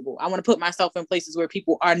uncomfortable. I want to put myself in places where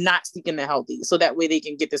people are not seeking the healthy, so that way they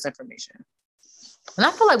can get this information. And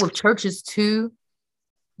I feel like with churches too,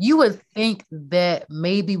 you would think that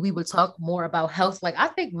maybe we would talk more about health. Like I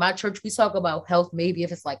think my church, we talk about health maybe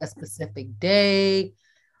if it's like a specific day.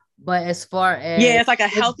 But as far as it's like a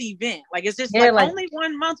healthy event. Like it's just like only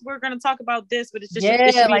 1 month we're gonna talk about this, but it's just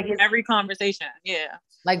it should be every conversation. Yeah.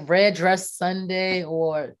 Like Red Dress Sunday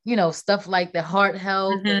or stuff like the heart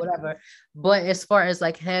health or whatever. But as far as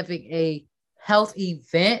like having a health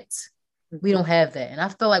event, we don't have that. And I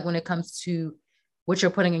feel like when it comes to what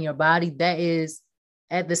you're putting in your body, that is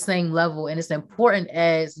at the same level and it's important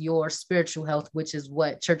as your spiritual health, which is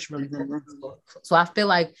what church really focuses on. So I feel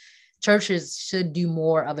like churches should do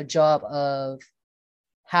more of a job of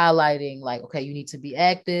highlighting like, okay, you need to be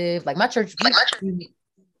active. Like my church, we do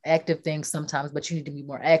active things sometimes, but you need to be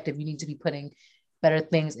more active. You need to be putting better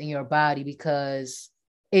things in your body, because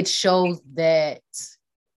it shows that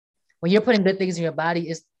when you're putting good things in your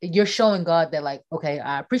body, you're showing God that like, okay,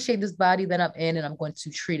 I appreciate this body that I'm in and I'm going to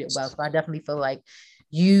treat it well. So I definitely feel like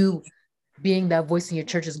you being that voice in your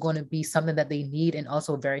church is going to be something that they need and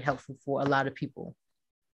also very helpful for a lot of people.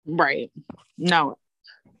 Right. No,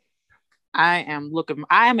 I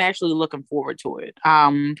am actually looking forward to it.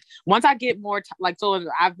 Once I get more I feel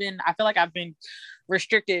like I've been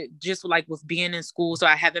restricted just like with being in school. So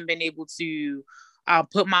I haven't been able to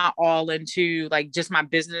put my all into like just my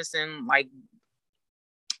business and like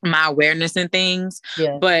my awareness and things.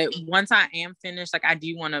 Yeah. But once I am finished, like I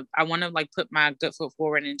want to like put my good foot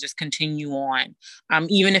forward and just continue on.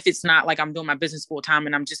 Even if it's not like I'm doing my business full time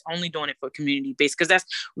and I'm just only doing it for community based, because that's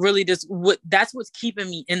really just that's what's keeping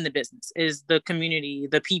me in the business is the community,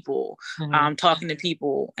 the people, talking to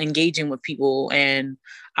people, engaging with people. And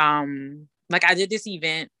like I did this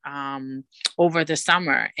event over the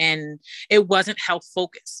summer and it wasn't health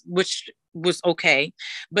focused, which was okay.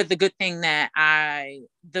 But the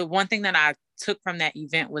one thing that I took from that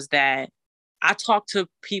event was that I talked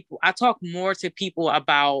more to people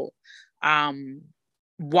about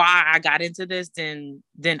why I got into this than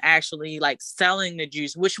actually like selling the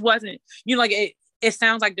juice, which wasn't, like it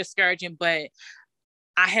sounds like discouraging, but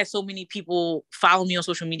I had so many people follow me on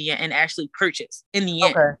social media and actually purchase in the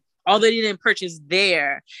end. Okay. Although they didn't purchase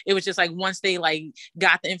there, it was just like once they like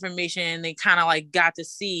got the information, they kind of like got to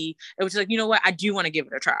see, it was just like, you know what, I do want to give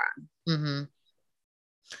it a try. Mm-hmm.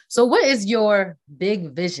 So what is your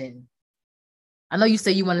big vision? I know you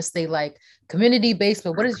say you want to stay like community based,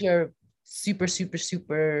 but what is your super, super,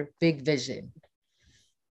 super big vision?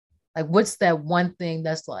 Like what's that one thing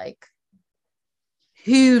that's like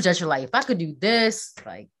huge that you're like, if I could do this,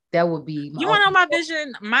 like that would be you want to know my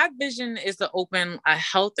vision? My vision is to open a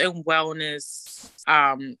health and wellness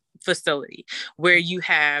facility where you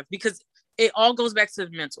have, because it all goes back to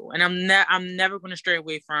the mental, and I'm never going to stray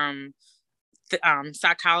away from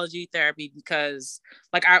psychology therapy, because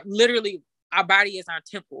like our body is our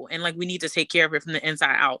temple and like we need to take care of it from the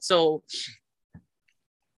inside out. So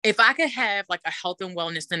if I could have like a health and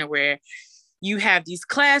wellness center where you have these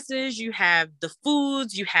classes, you have the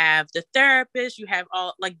foods, you have the therapist, you have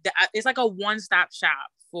all like it's like a one-stop shop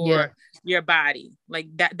for your body. Like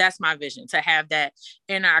that's my vision, to have that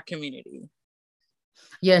in our community.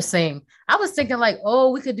 Yeah, same. I was thinking like,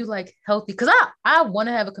 oh, we could do like healthy, because I want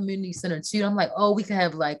to have a community center too. I'm like, oh, we could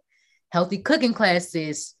have like healthy cooking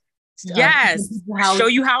classes. Yes. Show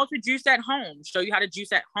you how to juice at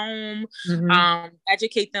home.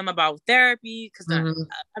 Educate them about therapy. Because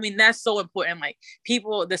I mean, that's so important. Like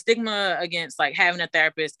people, the stigma against like having a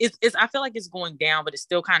therapist is I feel like it's going down, but it's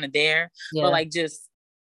still kind of there. Yeah. But like just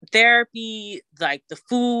therapy, like the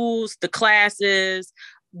foods, the classes,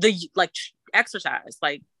 the like exercise,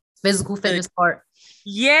 like physical fitness part.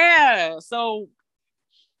 Yeah. So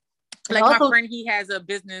like also, my friend, he has a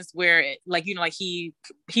business where like, like he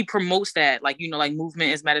promotes that, like, like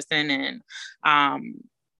movement is medicine, and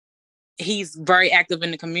he's very active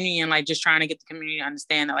in the community and like just trying to get the community to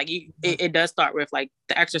understand that like it does start with like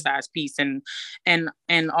the exercise piece and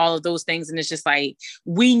all of those things. And it's just like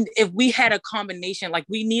if we had a combination, like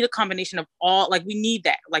we need a combination of all, like we need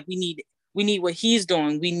that, like we need We need what he's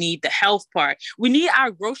doing. We need the health part. We need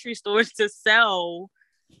our grocery stores to sell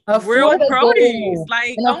real produce.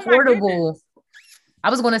 Like, and oh my affordable. goodness. I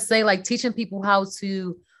was going to say, like, teaching people how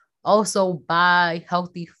to also buy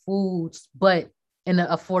healthy foods, but in an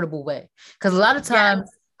affordable way. Because a lot of times,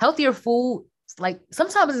 healthier food, like,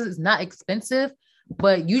 sometimes it's not expensive,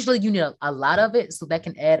 but usually you need a lot of it, so that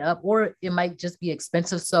can add up, or it might just be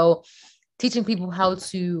expensive. So teaching people how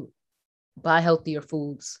to buy healthier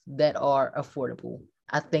foods that are affordable,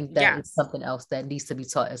 I think that is something else that needs to be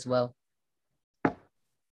taught as well.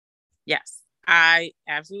 Yes, I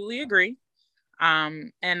absolutely agree.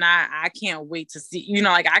 And I can't wait to see, you know,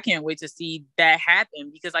 like, I can't wait to see that happen,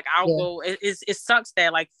 because like I'll go, it sucks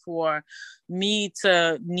that like for me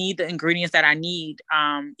to need the ingredients that I need,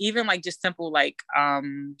 even like just simple, like, I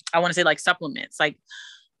want to say like supplements, like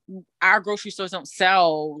our grocery stores don't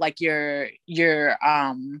sell like your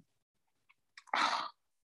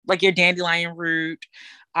like your dandelion root.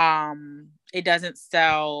 It doesn't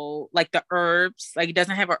sell like the herbs, like it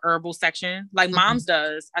doesn't have a herbal section like Mom's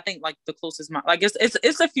does. I think like the closest mom, like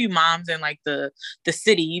it's a few Moms in like the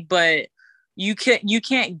city, but you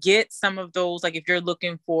can't get some of those, like if you're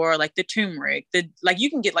looking for like the turmeric, like you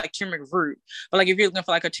can get like turmeric root, but like if you're looking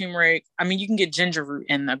for like a turmeric, I mean you can get ginger root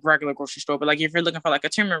in the regular grocery store, but like if you're looking for like a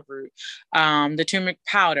turmeric root, the turmeric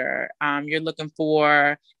powder, you're looking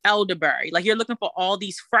for elderberry, like you're looking for all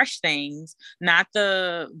these fresh things, not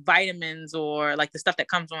the vitamins or like the stuff that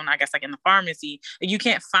comes on, I guess, like in the pharmacy. You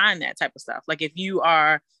can't find that type of stuff. Like if you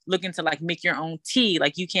are looking to like make your own tea,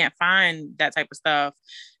 like you can't find that type of stuff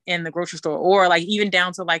in the grocery store, or like even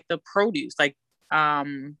down to like the produce, like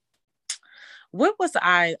what was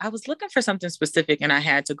I was looking for something specific, and I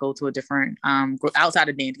had to go to a different outside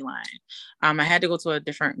of Dandelion. I had to go to a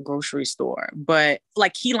different grocery store, but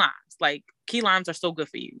like key limes are so good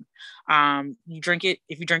for you. You drink it,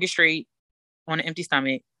 if you drink it straight on an empty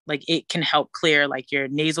stomach, like it can help clear like your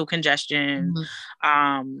nasal congestion.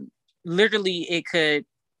 Literally it could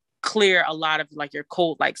clear a lot of like your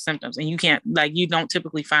cold like symptoms, and you don't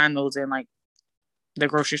typically find those in like the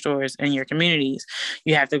grocery stores in your communities.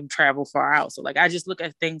 You have to travel far out. So like I just look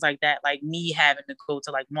at things like that, like me having to go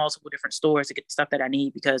to like multiple different stores to get the stuff that I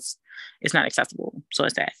need because it's not accessible. So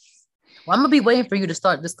it's that. Well, I'm gonna be waiting for you to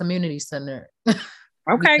start this community center.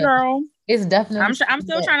 Okay, girl. It's definitely. I'm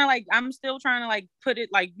still trying to like put it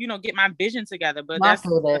like, you know, get my vision together. But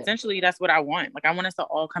essentially that's what I want. Like I want us to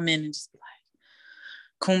all come in and just be like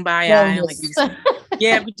kumbaya, and like we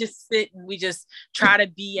just sit and we just try to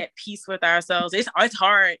be at peace with ourselves. It's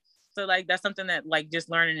hard. So like that's something that like just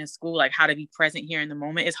learning in school, like how to be present here in the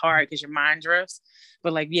moment, is hard because your mind drifts.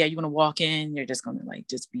 But like you're gonna walk in, you're just gonna like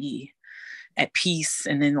just be at peace,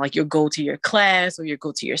 and then like you'll go to your class or you'll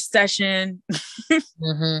go to your session.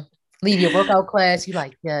 Leave your workout class, you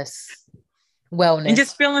like, yes, wellness, and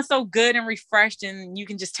just feeling so good and refreshed, and you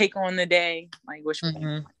can just take on the day like which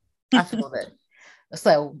I feel that.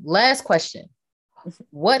 So last question,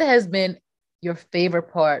 what has been your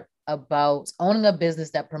favorite part about owning a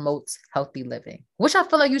business that promotes healthy living, which I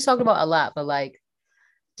feel like you talked about a lot, but like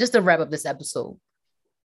just to wrap up this episode?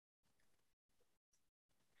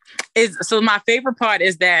 So my favorite part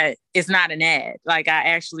is that it's not an ad. Like I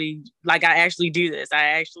actually do this.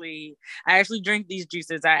 I actually drink these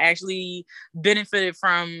juices. I actually benefited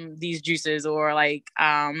from these juices, or like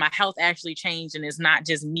my health actually changed, and it's not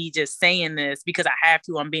just me just saying this because I have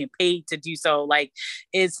to. I'm being paid to do so. Like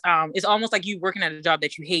it's almost like you working at a job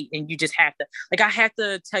that you hate, and you just have to, like, I have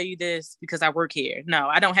to tell you this because I work here. No,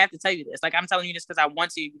 I don't have to tell you this. Like I'm telling you this because I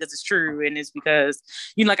want to, because it's true, and it's because,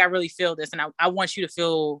 you know, like I really feel this, and I want you to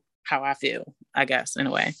feel how I feel, I guess, in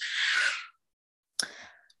a way.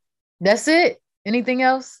 That's it. Anything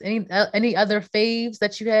else? Any other faves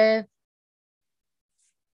that you have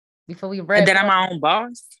before we wrap? And then I'm my own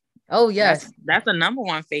boss. Oh yes, that's the number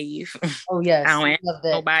one fave. Oh yes, I don't have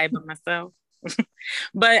nobody but myself.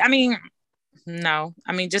 But I mean, no,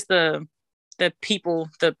 I mean just the people,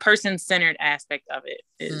 the person-centered aspect of it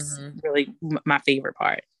is really my favorite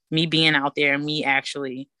part. Me being out there, me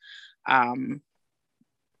actually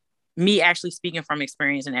speaking from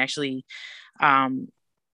experience, and actually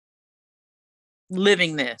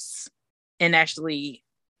living this, and actually,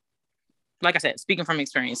 like I said, speaking from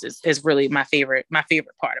experience is really my favorite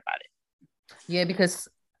part about it. Yeah, because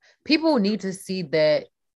people need to see that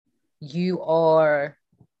you are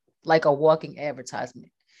like a walking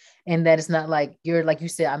advertisement, and that it's not like you're, like you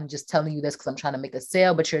said, I'm just telling you this because I'm trying to make a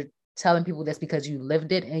sale, but you're telling people this because you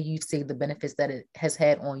lived it and you see the benefits that it has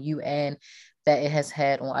had on you and that it has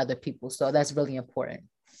had on other people. So that's really important.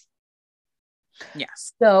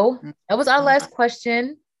 Yes. So that was our last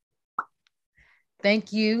question.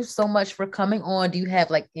 Thank you so much for coming on. Do you have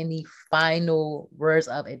like any final words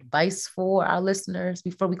of advice for our listeners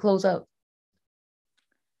before we close up?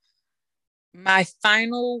 My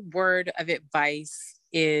final word of advice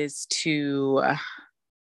is to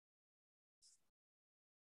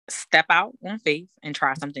step out on faith and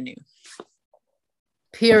try something new.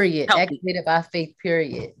 Period. Activated by faith,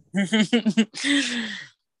 period.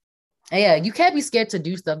 Yeah, you can't be scared to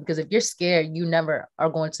do stuff, because if you're scared, you never are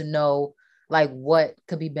going to know like what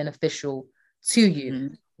could be beneficial to you.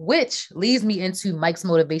 Mm-hmm. Which leads me into Mike's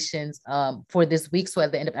motivations for this week. So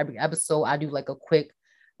at the end of every episode, I do like a quick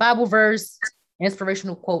Bible verse,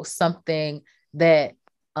 inspirational quote, something that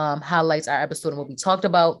highlights our episode and what we talked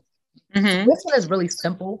about. Mm-hmm. This one is really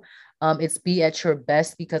simple. It's be at your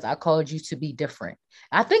best because I called you to be different.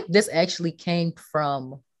 I think this actually came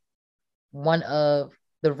from one of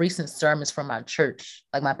the recent sermons from my church.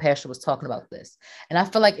 Like my pastor was talking about this. And I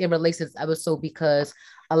feel like it relates to this episode because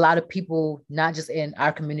a lot of people, not just in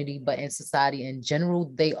our community, but in society in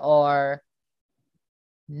general, they are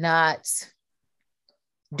not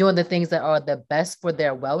doing the things that are the best for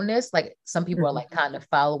their wellness. Like some people are like kind of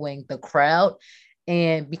following the crowd.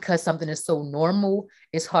 And because something is so normal,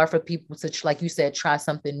 it's hard for people to, like you said, try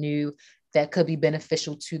something new that could be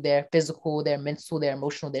beneficial to their physical, their mental, their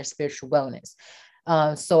emotional, their spiritual wellness.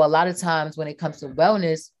 So a lot of times when it comes to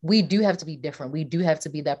wellness, we do have to be different. We do have to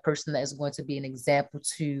be that person that is going to be an example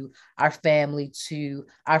to our family, to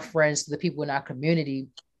our friends, to the people in our community,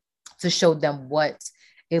 to show them what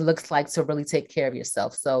it looks like to really take care of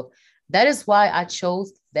yourself. So that is why I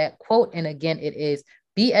chose that quote. And again, it is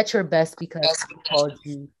be at your best because I called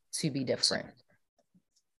you to be different.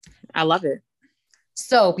 I love it.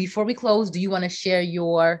 So before we close, do you want to share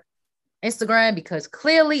your Instagram? Because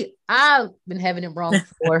clearly I've been having it wrong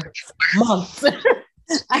for months.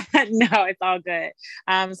 No, it's all good.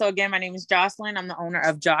 So again, my name is Jocelyn. I'm the owner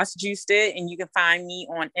of Joss Juiced It, and you can find me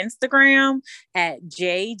on Instagram at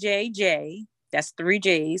JJJ. That's 3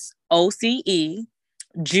 J's, OCE,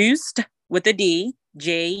 Juiced with a D,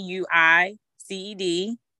 JUICED,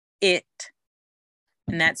 it.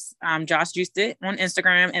 And that's Joss Juiced It on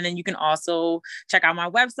Instagram. And then you can also check out my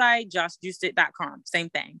website, jossjuicedit.com. Same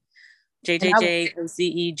thing.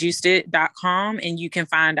 JJJOCEjuicedit.com. And you can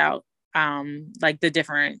find out like the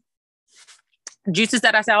different juices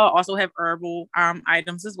that I sell. I also have herbal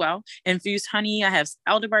items as well. Infused honey. I have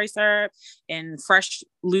elderberry syrup and fresh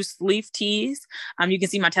loose leaf teas. You can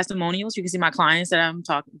see my testimonials. You can see my clients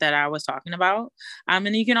that I was talking about.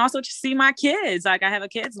 And you can also just see my kids. Like I have a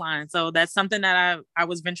kids line. So that's something that I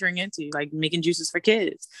was venturing into, like making juices for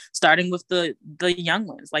kids, starting with the young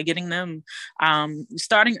ones, like getting them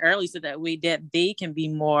starting early so that way that they can be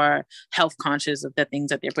more health conscious of the things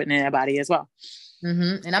that they're putting in their body as well.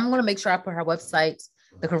 Mm-hmm. And I'm going to make sure I put her website,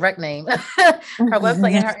 the correct name, her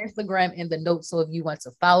website and her Instagram in the notes. So if you want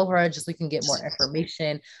to follow her, just so you can get more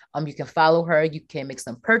information, you can follow her. You can make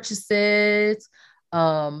some purchases.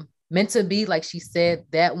 Meant to Be, like she said,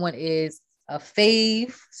 that one is a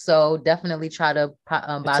fave. So definitely try to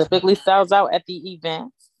buy. It typically sells out at the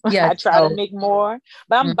events. Yeah, I try to make more,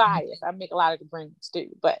 but I'm biased. I make a lot of the brands too.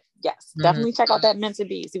 But yes, definitely check out that Meant to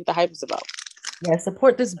Be. See what the hype is about. Yeah,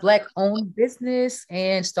 support this Black-owned business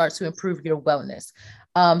and start to improve your wellness.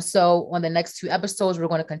 So on the next 2 episodes, we're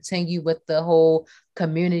going to continue with the whole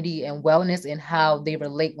community and wellness and how they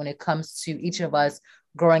relate when it comes to each of us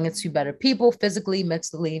growing into better people, physically,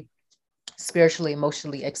 mentally, spiritually,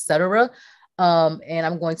 emotionally, etc. And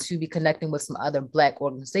I'm going to be connecting with some other Black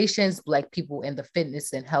organizations, Black people in the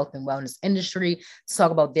fitness and health and wellness industry to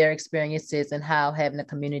talk about their experiences and how having a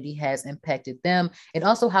community has impacted them and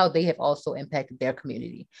also how they have also impacted their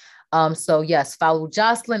community. So yes, follow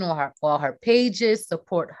Jocelyn on all her pages,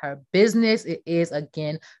 support her business. It is,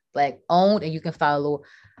 again, Black owned, and you can follow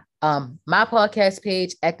my podcast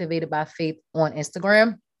page, Activated by Faith, on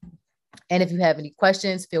Instagram. And if you have any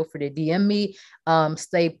questions, feel free to DM me.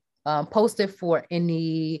 Stay posted for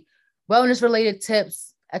any wellness related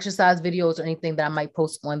tips, exercise videos, or anything that I might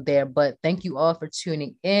post on there. But thank you all for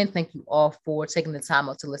tuning in. Thank you all for taking the time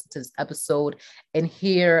out to listen to this episode and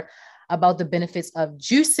hear about the benefits of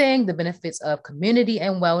juicing, the benefits of community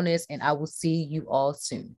and wellness. And I will see you all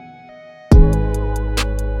soon.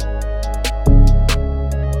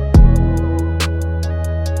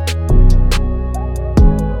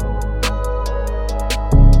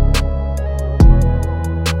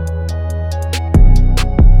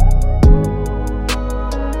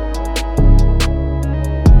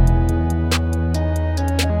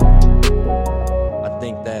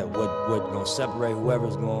 Separate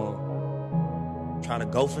whoever's going trying to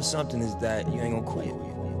go for something is that you ain't gonna quit.